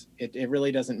ways. It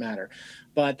really doesn't matter.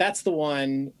 But that's the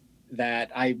one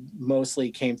that I mostly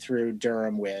came through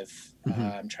Durham with.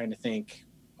 I'm trying to think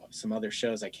some other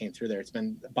shows I came through there. It's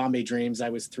been Bombay Dreams I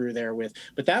was through there with,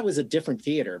 but that was a different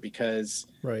theater because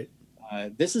the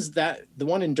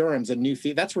one in Durham's a new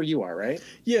theater. That's where you are, right?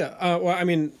 Yeah. Well, I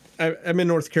mean, I'm in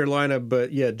North Carolina,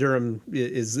 but yeah, Durham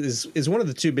is one of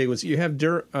the two big ones. You have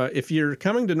if you're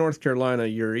coming to North Carolina,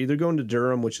 you're either going to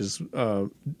Durham, which is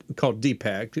called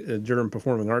DPAC, Durham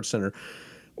Performing Arts Center,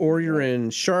 or you're in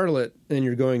Charlotte and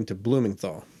you're going to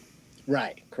Bloomingthal.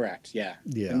 Right. Correct. Yeah.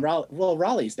 Yeah. And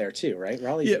Raleigh's there too, right?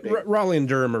 Raleigh and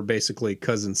Durham are basically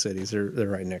cousin cities. They're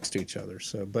right next to each other.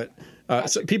 So, but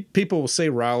so people will say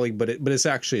Raleigh, but it's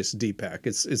actually DPAC.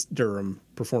 It's Durham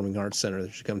Performing Arts Center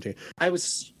that you come to. I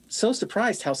was so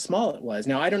surprised how small it was.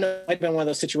 Now I don't know. It might have been one of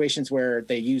those situations where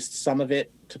they used some of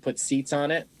it to put seats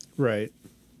on it. Right.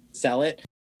 Sell it,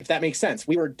 if that makes sense.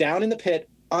 We were down in the pit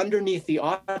underneath the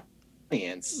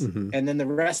audience, and then the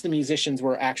rest of the musicians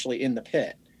were actually in the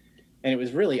pit. And it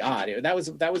was really odd. That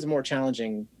was more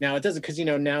challenging. Now it doesn't, because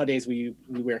nowadays we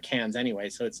wear cans anyway,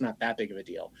 so it's not that big of a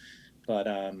deal. But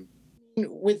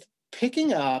with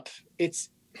picking up,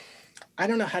 I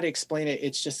don't know how to explain it.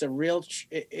 It's just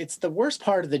it's the worst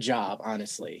part of the job,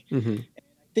 honestly. I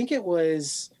think it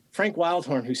was Frank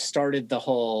Wildhorn who started the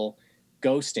whole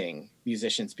ghosting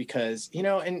musicians because,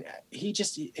 and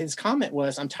his comment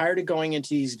was, I'm tired of going into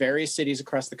these various cities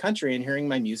across the country and hearing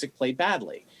my music played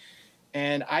badly.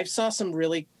 And I saw some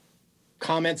really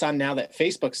comments on now that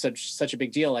Facebook's such a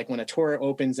big deal, like when a tour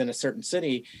opens in a certain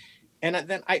city. And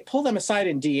then I pull them aside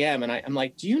in DM and I'm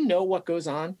like, do you know what goes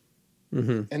on?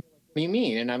 And what do you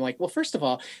mean? And I'm like, well, first of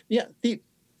all, yeah, they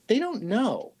don't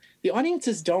know. The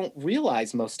audiences don't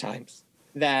realize most times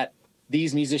that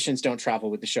these musicians don't travel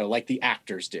with the show like the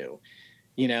actors do.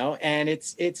 And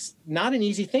it's not an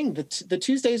easy thing. The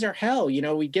Tuesdays are hell.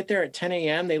 We get there at 10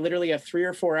 a.m. They literally have 3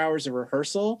 or 4 hours of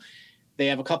rehearsal. they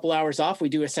have a couple hours off. We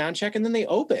do a sound check and then they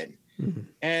open. Mm-hmm.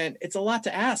 And it's a lot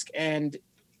to ask. And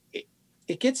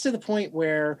it gets to the point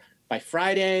where by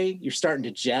Friday, you're starting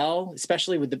to gel,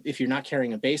 especially if you're not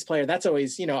carrying a bass player. That's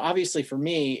always, obviously for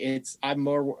me, I'm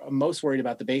most worried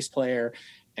about the bass player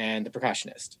and the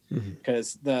percussionist,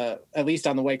 because at least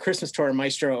on the White Christmas tour,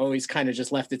 Maestro always kind of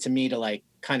just left it to me to like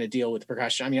kind of deal with the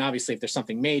percussion. I mean, obviously if there's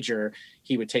something major,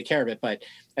 he would take care of it. But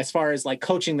as far as like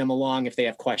coaching them along, if they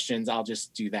have questions, I'll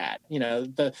just do that.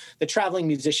 The traveling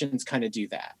musicians kind of do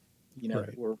that. Right.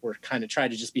 We're kind of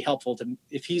trying to just be helpful to,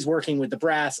 if he's working with the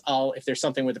brass, if there's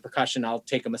something with the percussion, I'll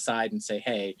take him aside and say,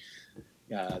 hey,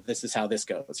 this is how this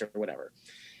goes or whatever.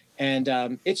 And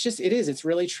it's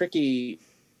really tricky,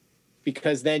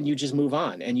 because then you just move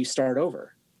on and you start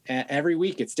over. Every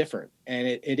week it's different. And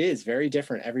it is very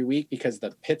different every week, because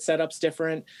the pit setup's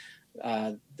different.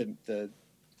 The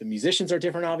musicians are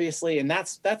different, obviously. And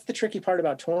that's the tricky part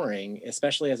about touring,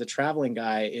 especially as a traveling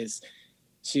guy, is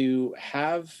to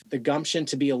have the gumption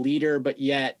to be a leader, but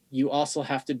yet you also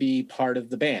have to be part of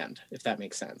the band, if that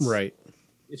makes sense. Right.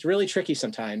 It's really tricky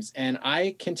sometimes. And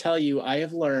I can tell you, I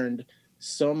have learned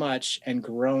so much and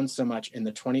grown so much in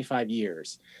the 25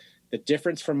 years. The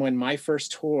difference from when my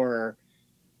first tour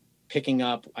picking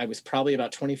up, I was probably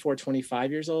about 24,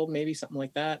 25 years old, maybe something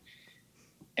like that.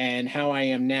 And how I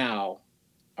am now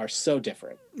are so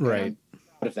different. Right. And I'm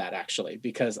proud of that, actually,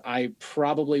 because I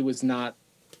probably was not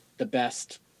the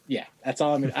best. Yeah, that's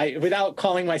all without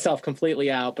calling myself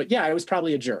completely out. But yeah, I was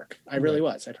probably a jerk. I really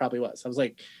was. I probably was. I was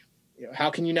like,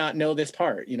 how can you not know this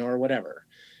part, or whatever.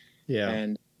 Yeah.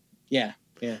 And yeah.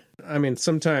 Yeah. I mean,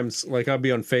 sometimes like I'll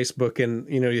be on Facebook and,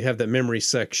 you have that memory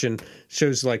section,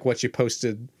 shows like what you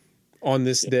posted on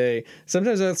this day.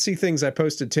 Sometimes I'll see things I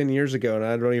posted 10 years ago and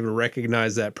I don't even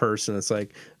recognize that person. It's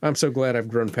like, I'm so glad I've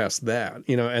grown past that,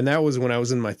 and that was when I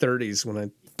was in my 30s when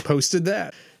I posted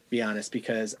that. Be honest,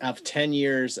 because of 10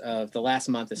 years of the last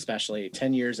month, especially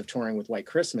 10 years of touring with White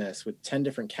Christmas with 10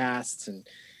 different casts. And,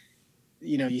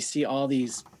 you see all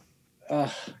these,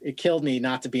 it killed me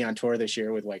not to be on tour this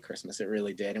year with White Christmas. It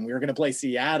really did. And we were going to play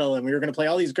Seattle and we were going to play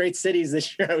all these great cities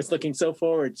this year I was looking so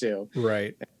forward to.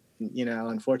 Right.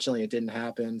 Unfortunately it didn't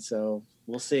happen. So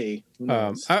we'll see. Who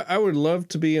knows? I would love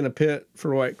to be in a pit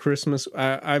for White Christmas.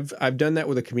 I've done that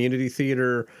with a community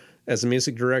theater as a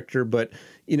music director, but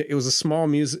it was a small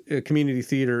community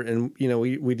theater, and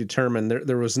we determined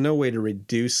there was no way to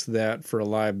reduce that for a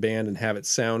live band and have it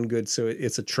sound good. So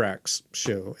it's a tracks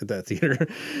show at that theater.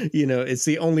 It's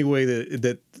the only way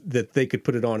that they could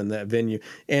put it on in that venue,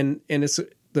 and it's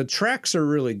the tracks are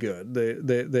really good.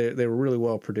 They were really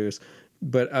well produced.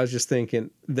 But I was just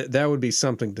thinking that would be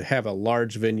something to have a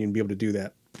large venue and be able to do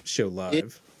that show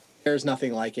live. There's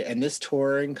nothing like it. And this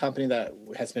touring company that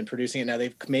has been producing it now,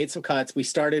 they've made some cuts. We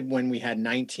started when we had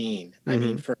 19. Mm-hmm. I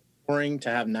mean, for touring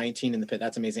to have 19 in the pit,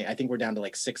 that's amazing. I think we're down to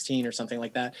like 16 or something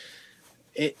like that.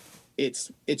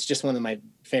 It's just one of my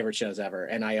favorite shows ever.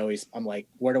 And I'm like,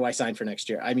 where do I sign for next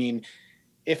year? I mean,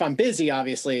 if I'm busy,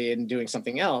 obviously, and doing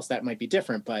something else, that might be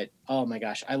different. But, oh, my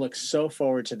gosh, I look so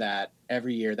forward to that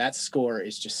every year. That score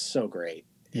is just so great.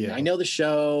 Yeah. And I know the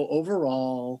show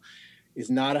overall is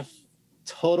not a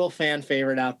total fan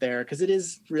favorite out there because it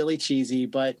is really cheesy.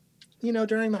 But,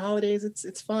 during the holidays,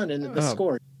 it's fun. And the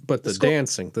score. But the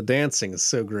dancing is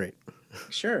so great.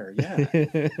 Sure,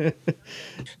 yeah.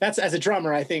 That's, as a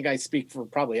drummer, I think I speak for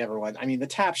probably everyone. I mean, the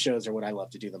tap shows are what I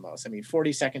love to do the most. I mean,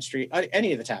 42nd Street,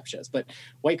 any of the tap shows, but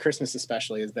White Christmas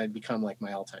especially has become like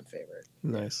my all-time favorite.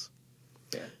 Nice.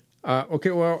 Yeah.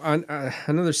 Okay, well,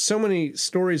 I know there's so many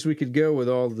stories we could go with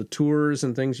all the tours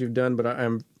and things you've done, but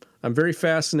I'm very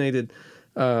fascinated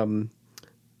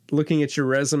looking at your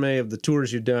resume of the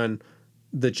tours you've done.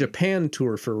 The Japan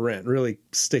tour for Rent really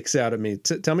sticks out at me.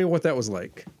 Tell me what that was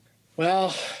like.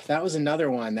 Well, that was another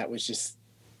one that was just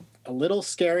a little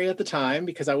scary at the time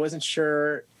because I wasn't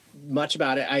sure much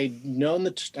about it. I'd known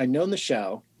the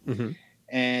show, mm-hmm.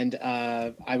 and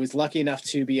I was lucky enough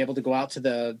to be able to go out to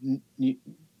the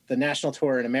national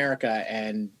tour in America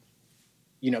and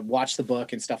watch the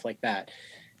book and stuff like that.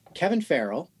 Kevin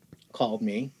Farrell called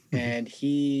me, mm-hmm. and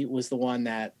he was the one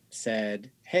that said,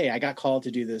 "Hey, I got called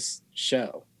to do this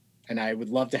show, and I would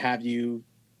love to have you."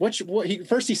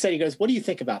 He said, he goes, "What do you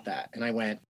think about that?" And I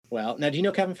went, "Well, now, do you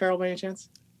know Kevin Farrell by any chance?"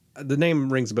 The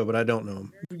name rings a bell, but I don't know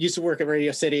him. He used to work at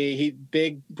Radio City. He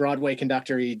big Broadway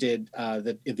conductor. He did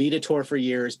the Evita tour for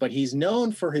years, but he's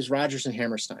known for his Rodgers and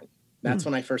Hammerstein. That's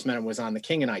when I first met him, was on the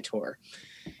King and I tour.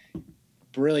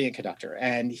 Brilliant conductor.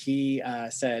 And he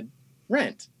said,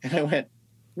 "Rent." And I went,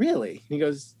 "Really?" And he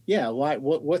goes, "Yeah, why?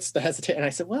 What's the hesitation?" And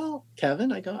I said, "Well,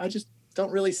 Kevin, I just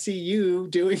don't really see you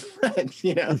doing Rent,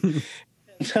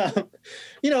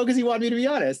 because he wanted me to be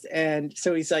honest. And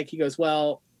so he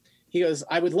goes,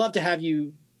 I would love to have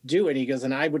you do it. He goes,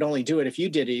 and I would only do it if you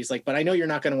did it. He's like, but I know you're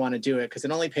not going to want to do it because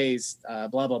it only pays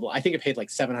blah, blah, blah. I think it paid like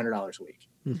 $700 a week.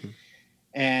 Mm-hmm.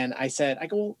 And I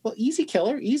go, well, easy,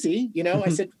 killer, easy. I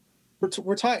said,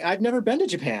 we're talking, I've never been to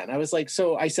Japan. I was like,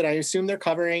 so I said, I assume they're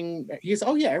covering. He goes,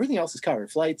 oh yeah, everything else is covered.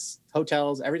 Flights,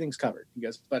 hotels, everything's covered. He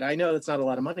goes, but I know that's not a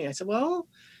lot of money. I said, well,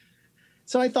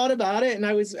 so I thought about it, and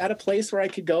I was at a place where I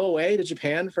could go away to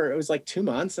Japan it was like 2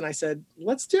 months. And I said,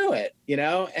 let's do it,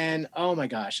 and oh my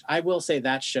gosh, I will say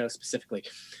that show specifically,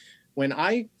 when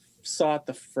I saw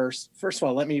it first of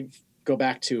all, let me go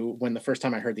back to when the first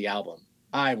time I heard the album.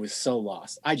 I was so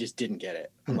lost. I just didn't get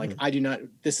it. I'm like,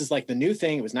 this is like the new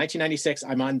thing. It was 1996.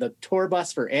 I'm on the tour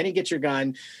bus for Annie Get Your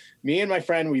Gun. Me and my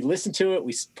friend, we listened to it.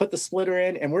 We put the splitter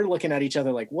in, and we're looking at each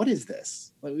other like, what is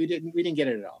this? Like, we didn't get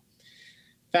it at all.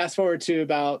 Fast forward to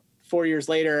about 4 years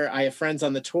later, I have friends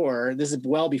on the tour. This is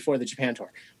well before the Japan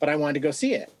tour, but I wanted to go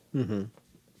see it. Mm-hmm.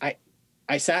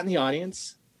 I sat in the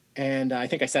audience, and I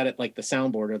think I sat at like the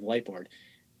soundboard or the light board.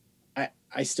 I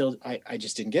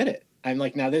just didn't get it. I'm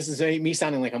like, now this is me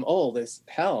sounding like I'm old as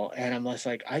hell. And I'm just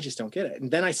like, I just don't get it.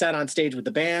 And then I sat on stage with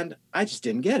the band. I just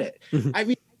didn't get it. I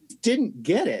mean, I just didn't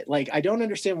get it. Like, I don't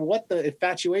understand what the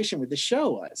infatuation with the show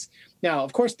was. Now,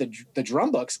 of course, the drum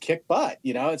books kick butt,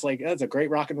 it's like, that's a great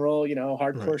rock and roll,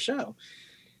 hardcore show.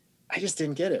 I just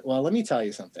didn't get it. Well, let me tell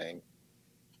you something.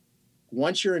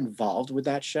 Once you're involved with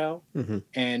that show,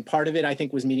 and part of it, I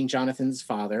think, was meeting Jonathan's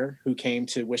father, who came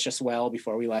to wish us well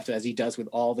before we left, as he does with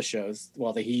all the shows.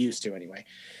 Well, that he used to anyway.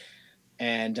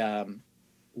 And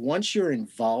once you're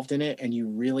involved in it and you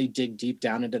really dig deep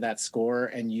down into that score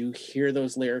and you hear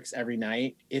those lyrics every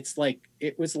night, it's like,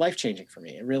 it was life-changing for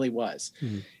me. It really was.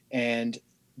 Mm-hmm. And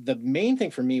the main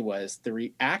thing for me was the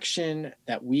reaction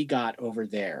that we got over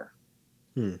there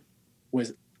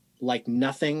was like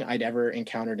nothing I'd ever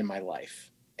encountered in my life.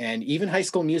 And even High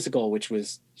School Musical, which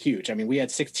was huge. I mean, we had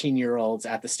 16-year-olds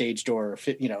at the stage door,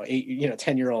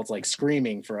 10-year-olds like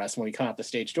screaming for us when we come out the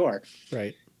stage door.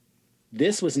 Right.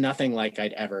 This was nothing like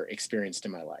I'd ever experienced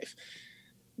in my life.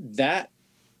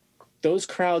 Those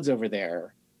crowds over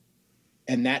there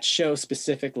and that show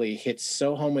specifically hit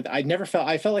so home with, I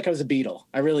felt like I was a Beatle.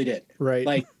 I really did. Right.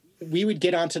 Like, we would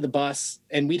get onto the bus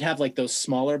and we'd have like those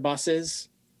smaller buses,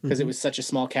 because it was such a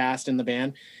small cast in the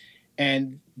band,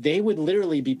 and they would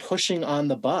literally be pushing on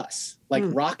the bus, like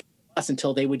rocking us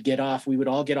until they would get off. We would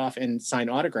all get off and sign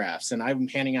autographs, and I'm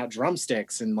handing out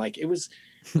drumsticks, and like, it was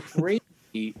crazy.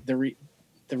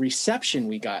 the reception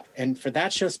we got. And for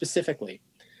that show specifically,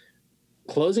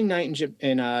 closing night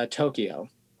in Tokyo,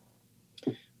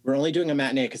 we're only doing a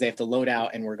matinee because they have to load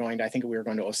out, and I think we were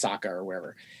going to Osaka or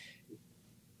wherever.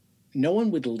 No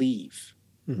one would leave.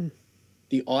 Mm-hmm.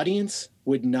 The audience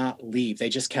would not leave. They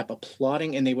just kept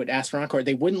applauding, and they would ask for encore.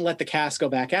 They wouldn't let the cast go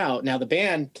back out. Now the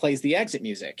band plays the exit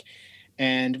music,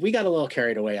 and we got a little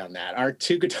carried away on that. Our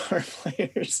two guitar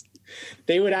players,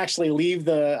 they would actually leave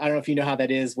I don't know if you know how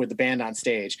that is with the band on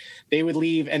stage. They would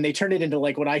leave, and they turned it into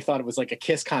like what I thought it was like a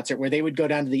Kiss concert, where they would go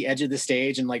down to the edge of the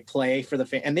stage and like play for the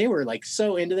fan. And they were like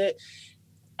so into it.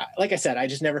 Like I said, I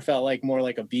just never felt like more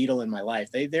like a Beatle in my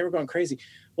life. They were going crazy.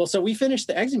 Well, so we finished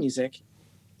the exit music,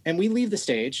 and we leave the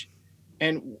stage,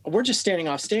 and we're just standing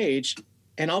off stage,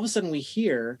 and all of a sudden we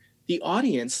hear the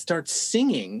audience start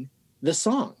singing the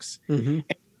songs. Mm-hmm.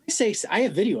 And I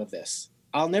have video of this.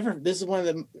 This is one of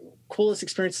the coolest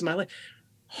experiences of my life.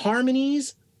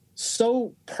 Harmonies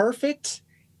so perfect,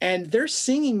 and they're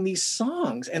singing these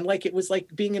songs, and like, it was like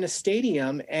being in a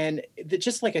stadium, and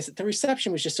just like I said, the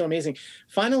reception was just so amazing.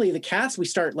 Finally, the cast, we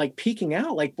start like peeking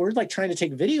out, like we're like trying to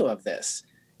take video of this,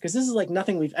 because this is like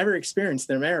nothing we've ever experienced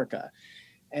in America.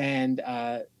 And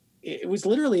it was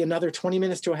literally another 20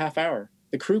 minutes to a half hour.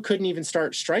 The crew couldn't even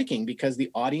start striking because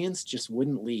the audience just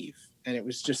wouldn't leave. And it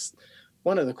was just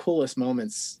one of the coolest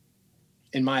moments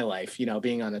in my life,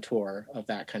 being on a tour of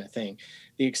that kind of thing.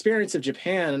 The experience of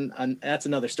Japan, that's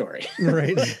another story.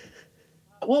 Right.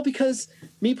 Well, because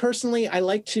me personally, I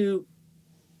like to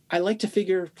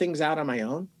figure things out on my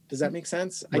own. Does that make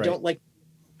sense? Right.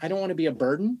 I don't want to be a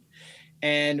burden.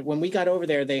 And when we got over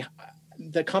there,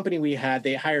 the company we had,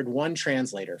 they hired one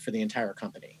translator for the entire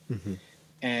company. Mm-hmm.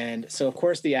 And so, of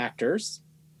course, the actors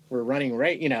were running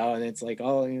right, and it's like,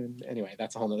 oh, anyway,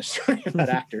 that's a whole nother story about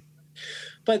actors.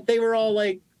 But they were all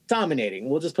like dominating.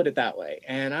 We'll just put it that way.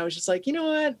 And I was just like, you know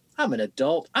what? I'm an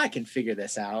adult. I can figure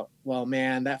this out. Well,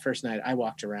 man, that first night I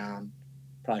walked around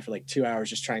probably for like 2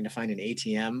 hours just trying to find an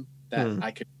ATM that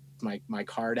I could my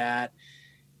card at.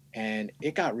 And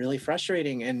it got really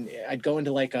frustrating. And I'd go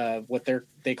into like what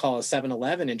they call a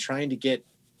 7-Eleven and trying to get,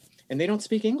 and they don't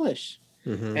speak English.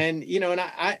 And, you know, and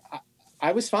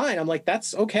I was fine. I'm like,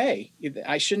 that's okay.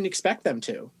 I shouldn't expect them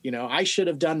to, you know, I should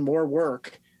have done more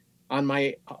work on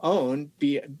my own,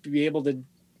 be able to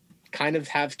kind of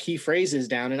have key phrases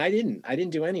down. And I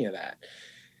didn't do any of that.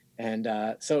 And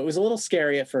so it was a little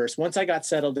scary at first. Once I got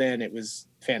settled in, it was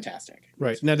fantastic.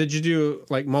 Right. Now, did you do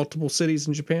like multiple cities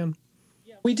in Japan?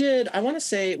 Yeah, we did. I want to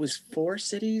say it was 4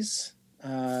 cities.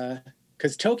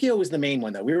 Because Tokyo was the main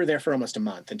one, though. We were there for almost a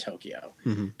month in Tokyo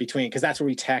because that's where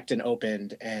we teched and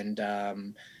opened. And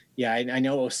I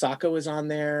know Osaka was on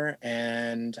there,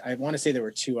 and I want to say there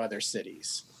were 2 other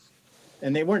cities,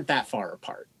 and they weren't that far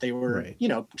apart. They were, you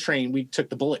know, train. We took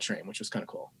the bullet train, which was kind of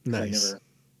cool. Nice.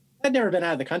 I'd never been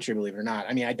out of the country, believe it or not.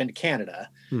 I mean, I'd been to Canada,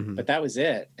 but that was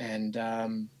it. And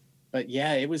but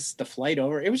yeah, it was the flight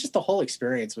over. It was just the whole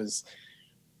experience was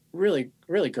really,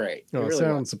 really great. Oh, it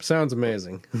really sounds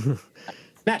amazing.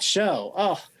 That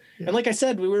show. And like I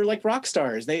said, we were like rock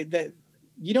stars. They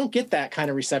you don't get that kind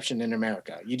of reception in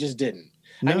America. You just didn't.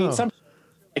 No. I mean, some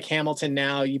like Hamilton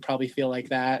now, you probably feel like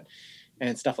that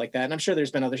and stuff like that. And I'm sure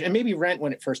there's been others. And maybe Rent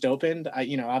when it first opened.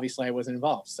 Obviously I wasn't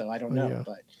involved, so I don't know.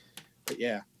 But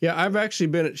yeah. Yeah, I've actually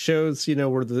been at shows, you know,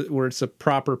 where it's a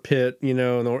proper pit, you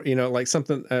know, or you know, like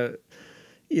something,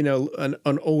 you know,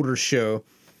 an older show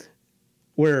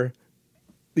where,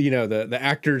 you know, the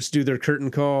actors do their curtain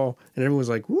call and everyone's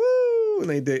like, woo, and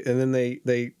then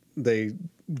they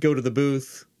go to the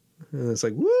booth and it's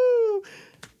like, woo.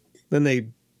 Then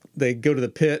they go to the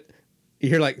pit. You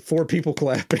hear like 4 people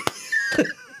clapping.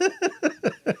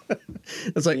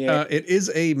 It's like, it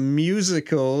is a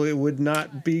musical. It would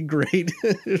not be great.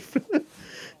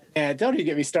 Yeah, don't even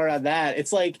get me started on that.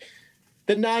 It's like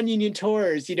the non-union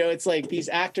tours, you know, it's like these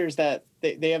actors that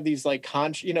they have these like,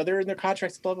 you know, they're in their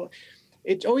contracts, blah, blah.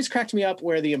 It always cracked me up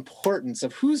where the importance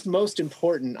of who's most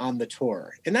important on the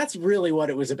tour. And that's really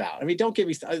what it was about. I mean, don't get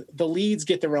me the leads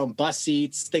get their own bus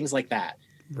seats, things like that.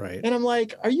 Right. And I'm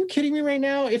like, are you kidding me right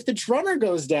now? If the drummer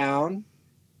goes down,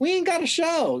 we ain't got a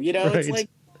show, you know, It's like,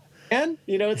 and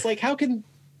you know, it's like, how can,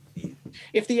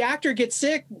 if the actor gets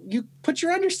sick, you put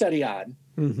your understudy on.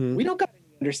 We don't got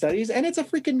any understudies and it's a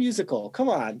freaking musical. Come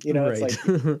on. You know, It's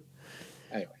like,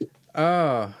 anyway.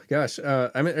 Oh gosh. I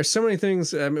mean, there's so many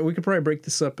things. I mean, we could probably break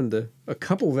this up into a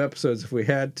couple of episodes if we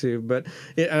had to, but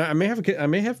I may have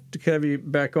to have you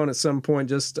back on at some point.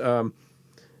 Just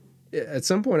at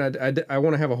some point, I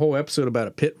want to have a whole episode about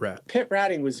a pit rat. Pit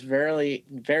ratting was very,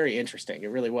 very interesting. It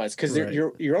really was because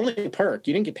your only perk,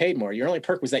 you didn't get paid more. Your only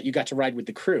perk was that you got to ride with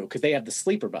the crew because they have the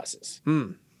sleeper buses.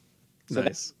 So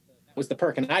nice. That was the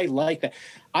perk, and I like that.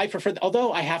 I prefer,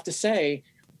 although I have to say,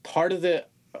 part of the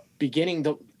beginning,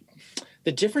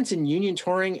 the difference in union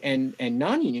touring and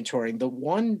non-union touring, the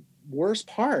one worst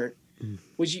part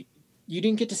was you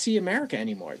didn't get to see America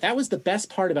anymore. That was the best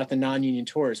part about the non-union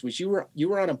tours was you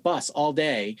were on a bus all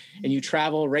day and you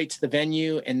travel right to the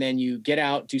venue and then you get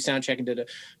out, do sound check and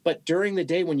but during the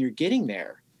day when you're getting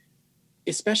there,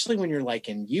 especially when you're like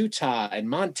in Utah and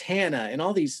Montana and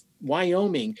all these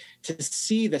Wyoming, to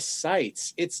see the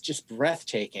sights, it's just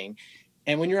breathtaking.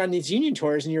 And when you're on these union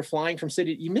tours and you're flying from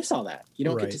city, you miss all that. You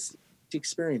don't get to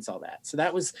experience all that. So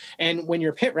that was, and when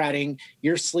you're pit ratting,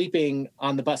 you're sleeping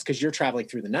on the bus because you're traveling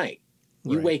through the night.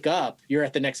 You wake up, you're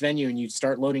at the next venue and you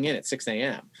start loading in at 6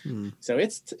 a.m. So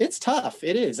it's tough.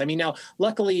 It is. I mean, now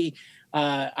luckily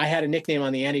I had a nickname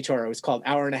on the Andy Tour. It was called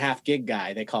Hour and a Half Gig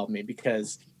Guy. They called me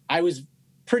because I was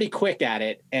pretty quick at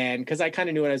it and because I kind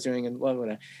of knew what I was doing and blah, blah,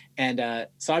 blah. And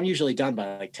so I'm usually done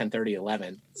by like 10:30,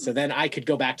 11. So then I could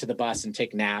go back to the bus and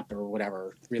take a nap or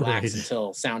whatever, relax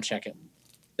until sound check at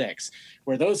 6.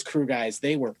 Where those crew guys,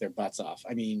 they work their butts off.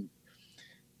 I mean,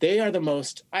 they are the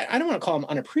most, I don't want to call them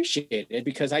unappreciated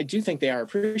because I do think they are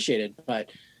appreciated,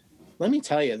 but let me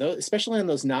tell you, though, especially on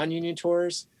those non-union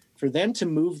tours, for them to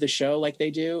move the show like they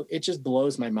do, it just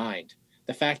blows my mind.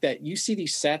 The fact that you see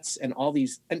these sets and all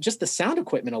these, and just the sound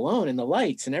equipment alone and the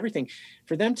lights and everything,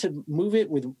 for them to move it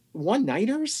with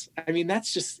one-nighters, I mean,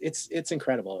 that's just, it's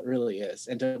incredible. It really is.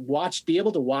 And to be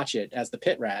able to watch it as the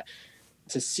pit rat,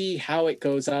 to see how it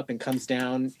goes up and comes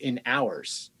down in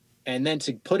hours, and then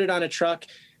to put it on a truck,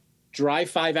 drive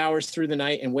 5 hours through the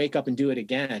night and wake up and do it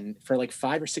again for like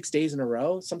 5 or 6 days in a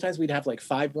row. Sometimes we'd have like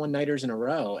 5 one-nighters in a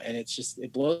row. And it's just,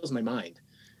 it blows my mind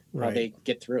how they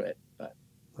get through it. But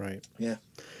yeah.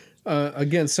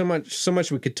 Again, so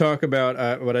much we could talk about,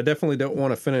 but I definitely don't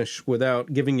want to finish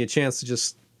without giving you a chance to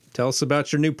just tell us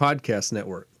about your new podcast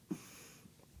network.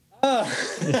 Well,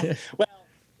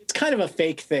 it's kind of a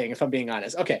fake thing, if I'm being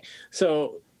honest. Okay.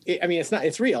 So,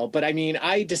 it's real, but I mean,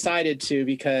 I decided to,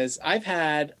 because I've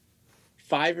had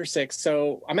 5 or 6.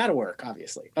 So I'm out of work,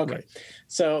 obviously. Okay. Right.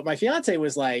 So my fiance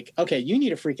was like, okay, you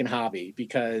need a freaking hobby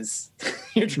because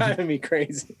you're driving me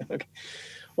crazy. Okay.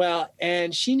 Well,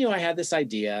 and she knew I had this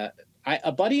idea.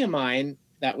 A buddy of mine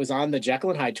that was on the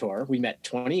Jekyll and Hyde tour, we met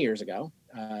 21 years ago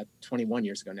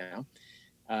now,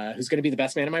 who's going to be the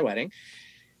best man at my wedding.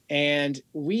 And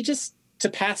we just, to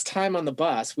pass time on the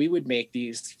bus, we would make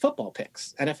these football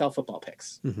picks, NFL football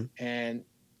picks. Mm-hmm. And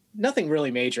nothing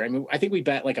really major. I mean, I think we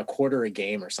bet like a quarter a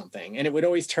game or something. And it would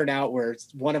always turn out where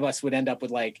one of us would end up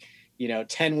with like,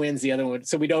 10 wins, the other one.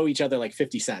 So we'd owe each other like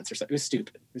 50 cents or something.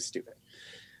 It was stupid.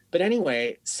 But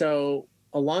anyway, so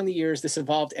along the years, this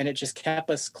evolved and it just kept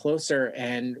us closer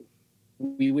and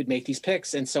we would make these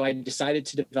picks. And so I decided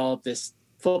to develop this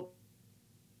football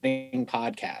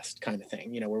podcast kind of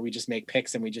thing, where we just make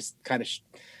picks and we just kind of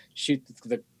shoot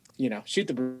the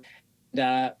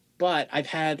but I've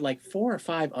had like 4 or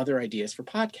 5 other ideas for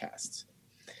podcasts.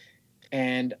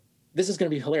 And this is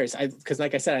going to be hilarious. Because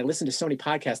like I said, I listened to so many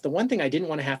podcasts. The one thing I didn't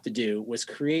want to have to do was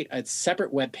create a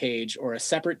separate web page or a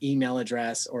separate email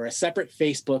address or a separate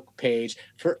Facebook page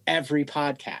for every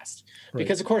podcast. Right.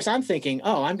 Because of course I'm thinking,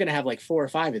 I'm going to have like 4 or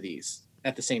 5 of these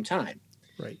at the same time.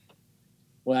 Right.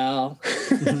 Well,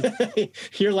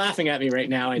 you're laughing at me right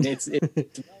now, and it's well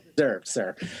deserved,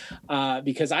 sir,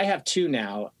 because I have 2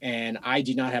 now, and I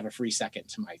do not have a free second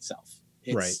to myself.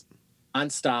 It's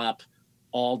nonstop,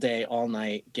 all day, all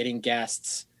night, getting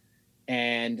guests.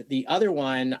 And the other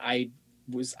one, I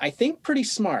think, pretty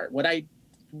smart. What I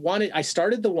wanted, I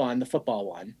started the football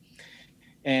one,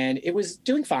 and it was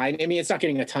doing fine. I mean, it's not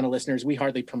getting a ton of listeners. We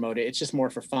hardly promote it. It's just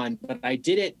more for fun. But I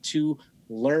did it to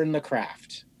learn the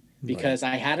craft. Because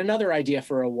I had another idea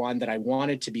for a one that I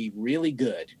wanted to be really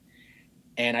good.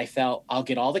 And I felt I'll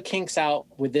get all the kinks out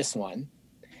with this one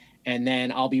and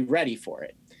then I'll be ready for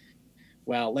it.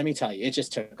 Well, let me tell you, it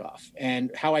just took off. And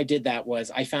how I did that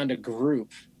was I found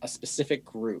a specific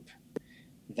group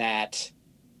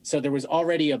so there was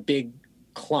already a big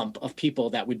clump of people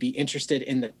that would be interested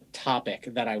in the topic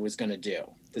that I was going to do.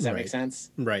 Does that make sense?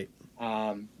 Right.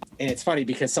 And it's funny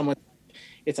because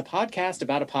it's a podcast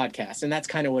about a podcast, and that's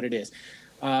kind of what it is.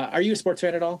 Are you a sports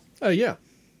fan at all? Yeah.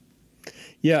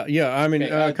 I mean,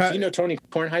 do you know Tony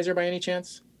Kornheiser by any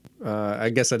chance?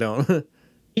 I guess I don't. Well,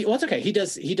 it's okay. He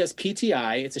does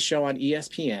PTI. It's a show on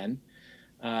ESPN,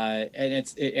 and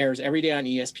it airs every day on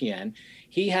ESPN.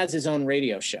 He has his own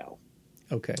radio show.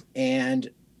 Okay. And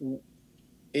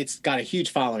it's got a huge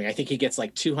following. I think he gets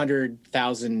like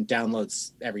 200,000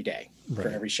 downloads every day for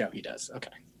every show he does.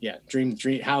 Okay. Yeah, dream.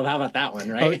 How about that one,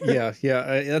 right? Oh,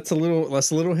 yeah. That's a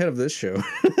little ahead of this show.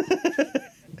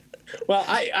 Well,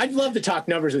 I'd love to talk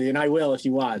numbers with you, and I will if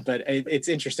you want. But it's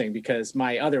interesting because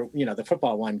my other, the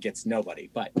football one gets nobody.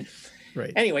 But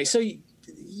anyway, so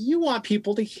you want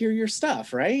people to hear your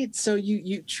stuff, right? So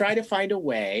you try to find a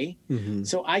way. Mm-hmm.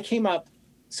 So I came up.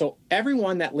 So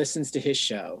everyone that listens to his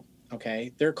show,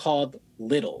 okay, they're called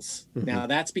Littles. Mm-hmm. Now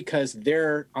that's because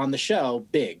they're on the show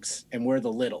bigs and we're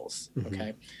the Littles. Mm-hmm.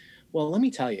 Okay. Well, let me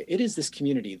tell you, it is this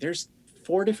community. There's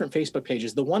 4 different Facebook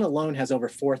pages. The one alone has over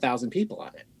 4,000 people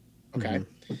on it. Okay.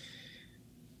 Mm-hmm.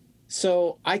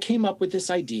 So I came up with this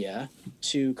idea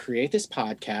to create this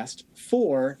podcast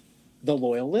for the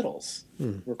Loyal Littles.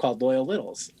 Mm. We're called Loyal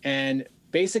Littles. And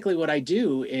basically what I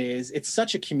do is it's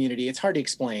such a community. It's hard to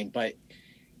explain, but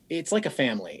it's like a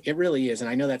family. It really is. And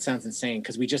I know that sounds insane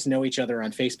because we just know each other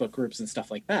on Facebook groups and stuff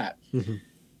like that. Mm-hmm.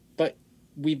 But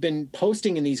we've been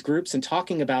posting in these groups and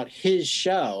talking about his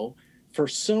show for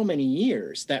so many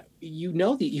years that you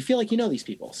feel like you know these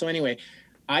people. So anyway,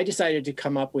 I decided to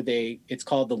come up with it's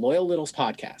called the Loyal Littles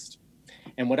Podcast.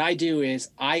 And what I do is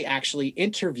I actually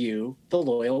interview the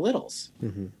Loyal Littles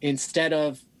instead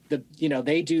of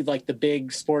they do like the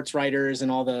big sports writers and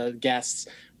all the guests.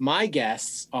 My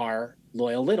guests are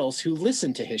Loyal Littles who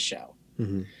listen to his show.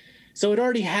 Mm-hmm. So it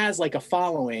already has like a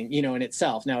following, in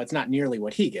itself. Now it's not nearly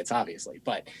what he gets, obviously,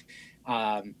 but,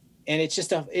 and it's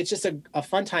just a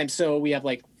fun time. So we have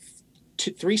like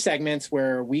 3 segments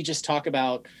where we just talk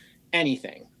about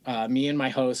anything. Me and my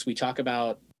host, we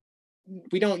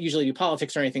don't usually do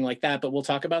politics or anything like that, but we'll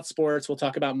talk about sports. We'll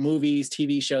talk about movies,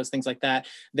 TV shows, things like that.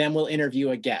 Then we'll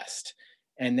interview a guest.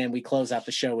 And then we close out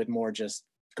the show with more just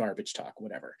garbage talk,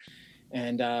 whatever.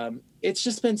 And it's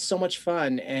just been so much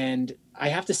fun. And I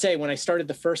have to say, when I started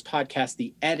the first podcast,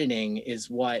 the editing is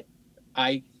what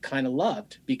I kind of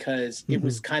loved because it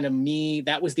was kind of me.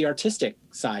 That was the artistic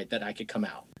side that I could come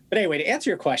out. But anyway, to answer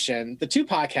your question, the 2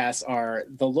 podcasts are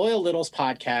the Loyal Littles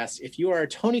Podcast. If you are a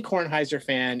Tony Kornheiser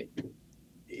fan,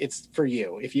 it's for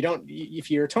you. If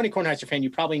you're a Tony Kornheiser fan, you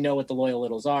probably know what the Loyal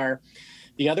Littles are.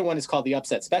 The other one is called the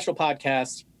Upset Special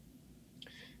Podcast.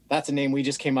 That's a name we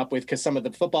just came up with because some of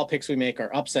the football picks we make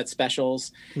are upset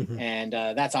specials. And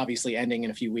that's obviously ending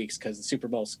in a few weeks because the Super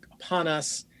Bowl's upon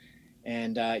us.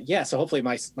 And so hopefully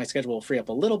my schedule will free up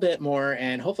a little bit more,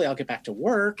 and hopefully I'll get back to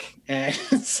work. And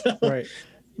so Right.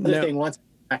 another thing, once I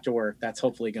get back to work, that's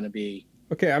hopefully going to be.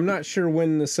 Okay, I'm not sure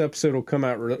when this episode will come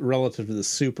out relative to the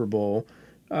Super Bowl,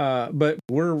 but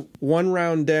we're one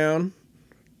round down.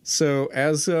 So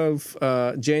as of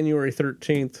January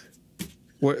 13th,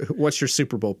 what's your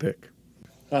Super Bowl pick?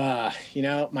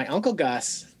 My Uncle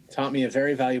Gus taught me a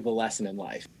very valuable lesson in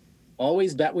life.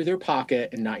 Always bet with your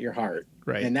pocket and not your heart.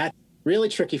 Right. And that's really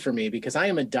tricky for me because I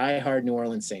am a diehard New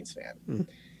Orleans Saints fan.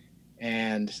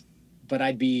 But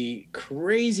I'd be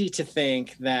crazy to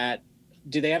think that,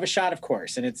 do they have a shot? Of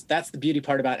course. And that's the beauty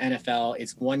part about NFL.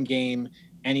 It's one game,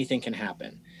 anything can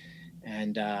happen.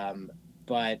 And,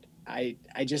 but I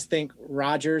just think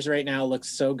Rodgers right now looks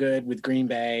so good with Green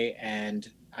Bay. And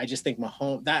I just think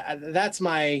Mahomes, that's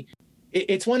my,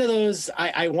 it's one of those,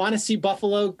 I want to see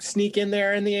Buffalo sneak in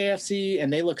there in the AFC,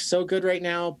 and they look so good right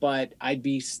now, but I'd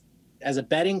be, as a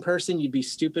betting person, you'd be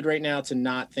stupid right now to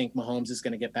not think Mahomes is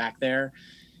going to get back there.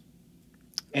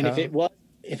 And if it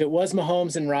was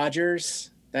Mahomes and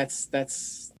Rodgers,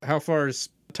 that's how far is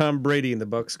Tom Brady and the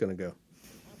Bucs going to go?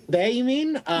 You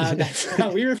mean? That's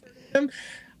how we refer to them.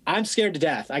 I'm scared to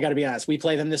death. I got to be honest. We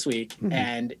play them this week,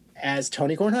 and as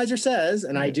Tony Kornheiser says,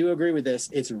 and I do agree with this,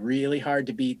 it's really hard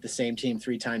to beat the same team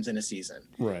 3 times in a season.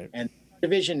 Right. And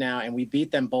division now, and we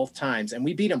beat them both times, and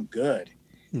we beat them good.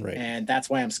 Right. And that's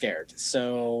why I'm scared.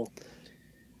 So,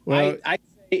 well, I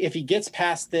if he gets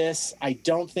past this, I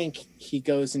don't think he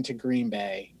goes into Green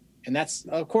Bay, and that's,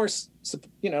 of course,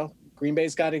 Green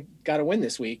Bay's got to win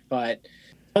this week, but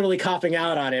totally copping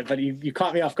out on it. But you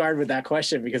caught me off guard with that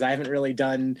question because I haven't really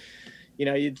done,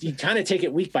 you kind of take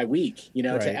it week by week,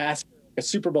 right. To ask a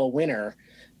Super Bowl winner.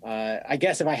 I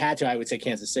guess if I had to, I would say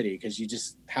Kansas City, because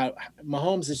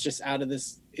Mahomes is just out of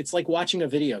this. It's like watching a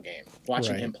video game,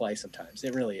 watching him play sometimes.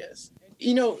 It really is.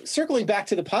 Circling back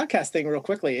to the podcast thing real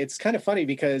quickly, it's kind of funny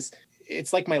because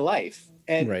it's like my life.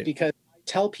 And because I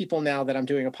tell people now that I'm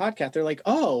doing a podcast, they're like,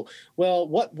 oh, well,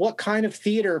 what kind of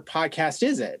theater podcast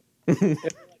is it?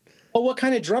 Oh, what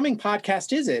kind of drumming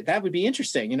podcast is it? That would be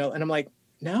interesting, And I'm like,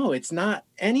 no, it's not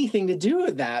anything to do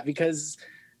with that, because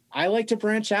I like to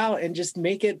branch out and just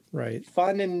make it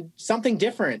fun and something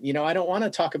different. I don't want to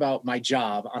talk about my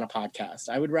job on a podcast.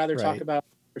 I would rather talk about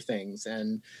other things.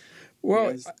 And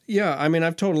I mean,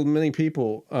 I've told many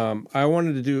people I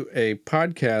wanted to do a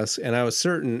podcast, and I was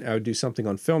certain I would do something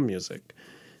on film music.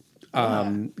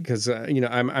 Because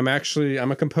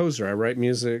I'm a composer. I write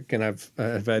music, and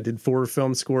I did 4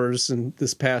 film scores in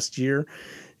this past year,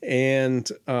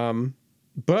 and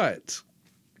but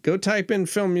go type in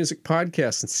film music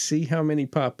podcast and see how many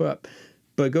pop up.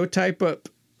 But go type up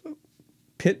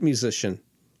pit musician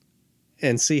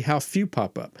and see how few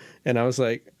pop up. And I was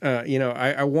like,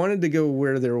 I wanted to go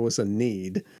where there was a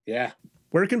need. Yeah.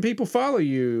 Where can people follow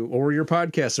you or your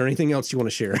podcast or anything else you want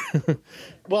to share?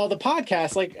 Well, the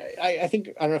podcast, I think,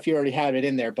 I don't know if you already have it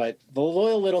in there, but the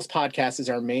Loyal Littles podcast is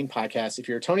our main podcast. If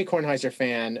you're a Tony Kornheiser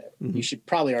fan, you should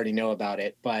probably already know about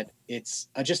it, but it's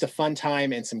just a fun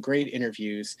time and some great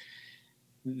interviews.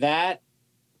 I'm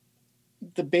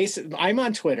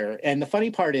on Twitter. And the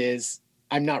funny part is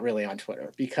I'm not really on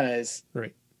Twitter because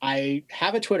I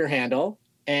have a Twitter handle,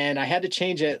 and I had to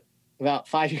change it about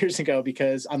 5 years ago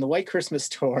because on the White Christmas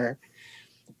tour,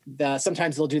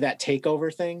 sometimes they'll do that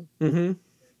takeover thing. Mm-hmm.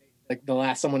 Like they'll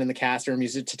ask someone in the cast or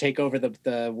music to take over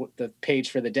the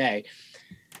page for the day.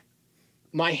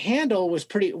 My handle was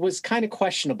kind of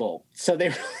questionable. So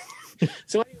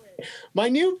so anyway, my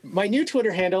new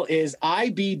Twitter handle is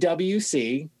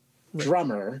IBWC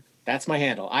Drummer. That's my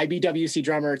handle. IBWC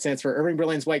Drummer. It stands for Irving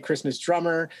Berlin's White Christmas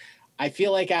Drummer. I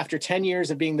feel like after 10 years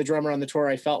of being the drummer on the tour,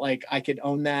 I felt like I could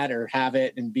own that or have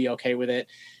it and be okay with it.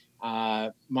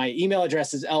 My email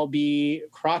address is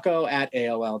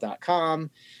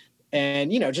lbcrocco@aol.com.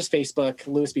 And, just Facebook,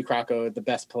 Louis B. Crocco, the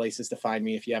best places to find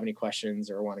me if you have any questions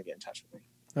or want to get in touch with me.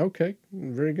 Okay,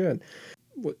 very good.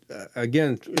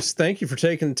 Again, thank you for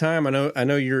taking the time. I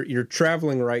know you're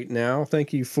traveling right now.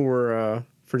 Thank you for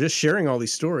just sharing all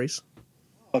these stories.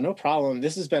 Oh, no problem.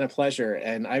 This has been a pleasure.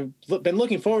 And I've been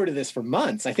looking forward to this for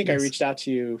months. I think I reached out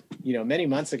to you, many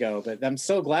months ago, but I'm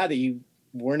so glad that you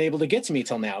weren't able to get to me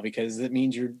till now, because it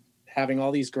means you're having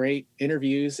all these great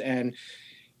interviews, and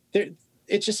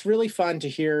it's just really fun to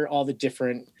hear all the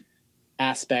different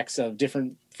aspects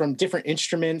from different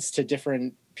instruments to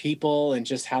different people and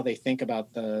just how they think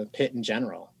about the pit in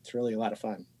general. It's really a lot of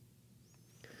fun.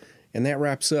 And that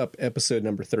wraps up episode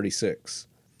number 36.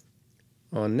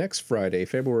 On next Friday,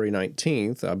 February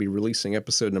 19th, I'll be releasing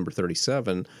episode number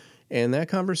 37, and that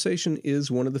conversation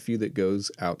is one of the few that goes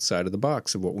outside of the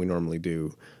box of what we normally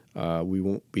do. We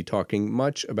won't be talking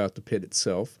much about the pit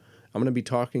itself. I'm going to be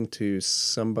talking to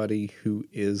somebody who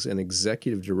is an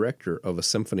executive director of a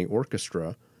symphony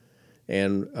orchestra.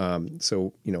 And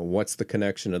so, what's the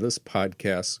connection of this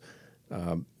podcast?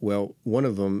 Well, one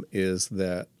of them is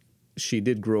that she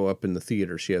did grow up in the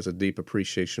theater. She has a deep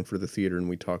appreciation for the theater, and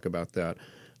we talk about that.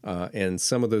 And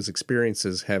some of those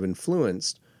experiences have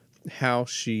influenced how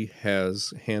she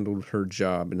has handled her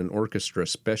job in an orchestra,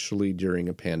 especially during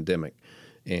a pandemic,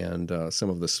 and some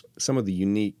of the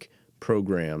unique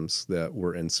programs that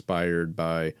were inspired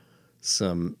by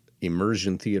some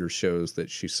immersion theater shows that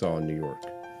she saw in New York.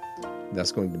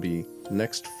 That's going to be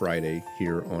next Friday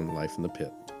here on Life in the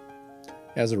Pit.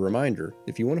 As a reminder,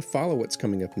 if you want to follow what's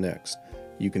coming up next,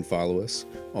 you can follow us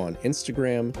on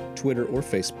Instagram, Twitter, or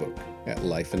Facebook at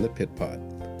Life in the Pit Pod.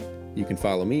 You can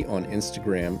follow me on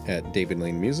Instagram at David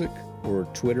Lane Music or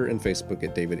Twitter and Facebook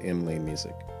at David M. Lane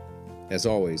Music. As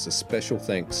always, a special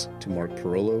thanks to Mark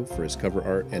Parolo for his cover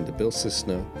art and to Bill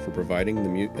Cisna for providing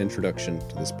the introduction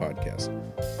to this podcast.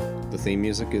 The theme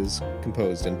music is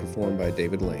composed and performed by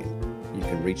David Lane. You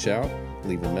can reach out,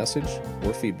 leave a message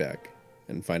or feedback,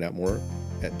 and find out more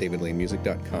at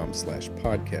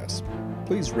davidlanemusic.com/podcast.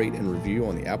 Please rate and review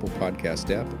on the Apple Podcast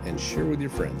app and share with your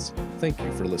friends. Thank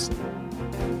you for listening.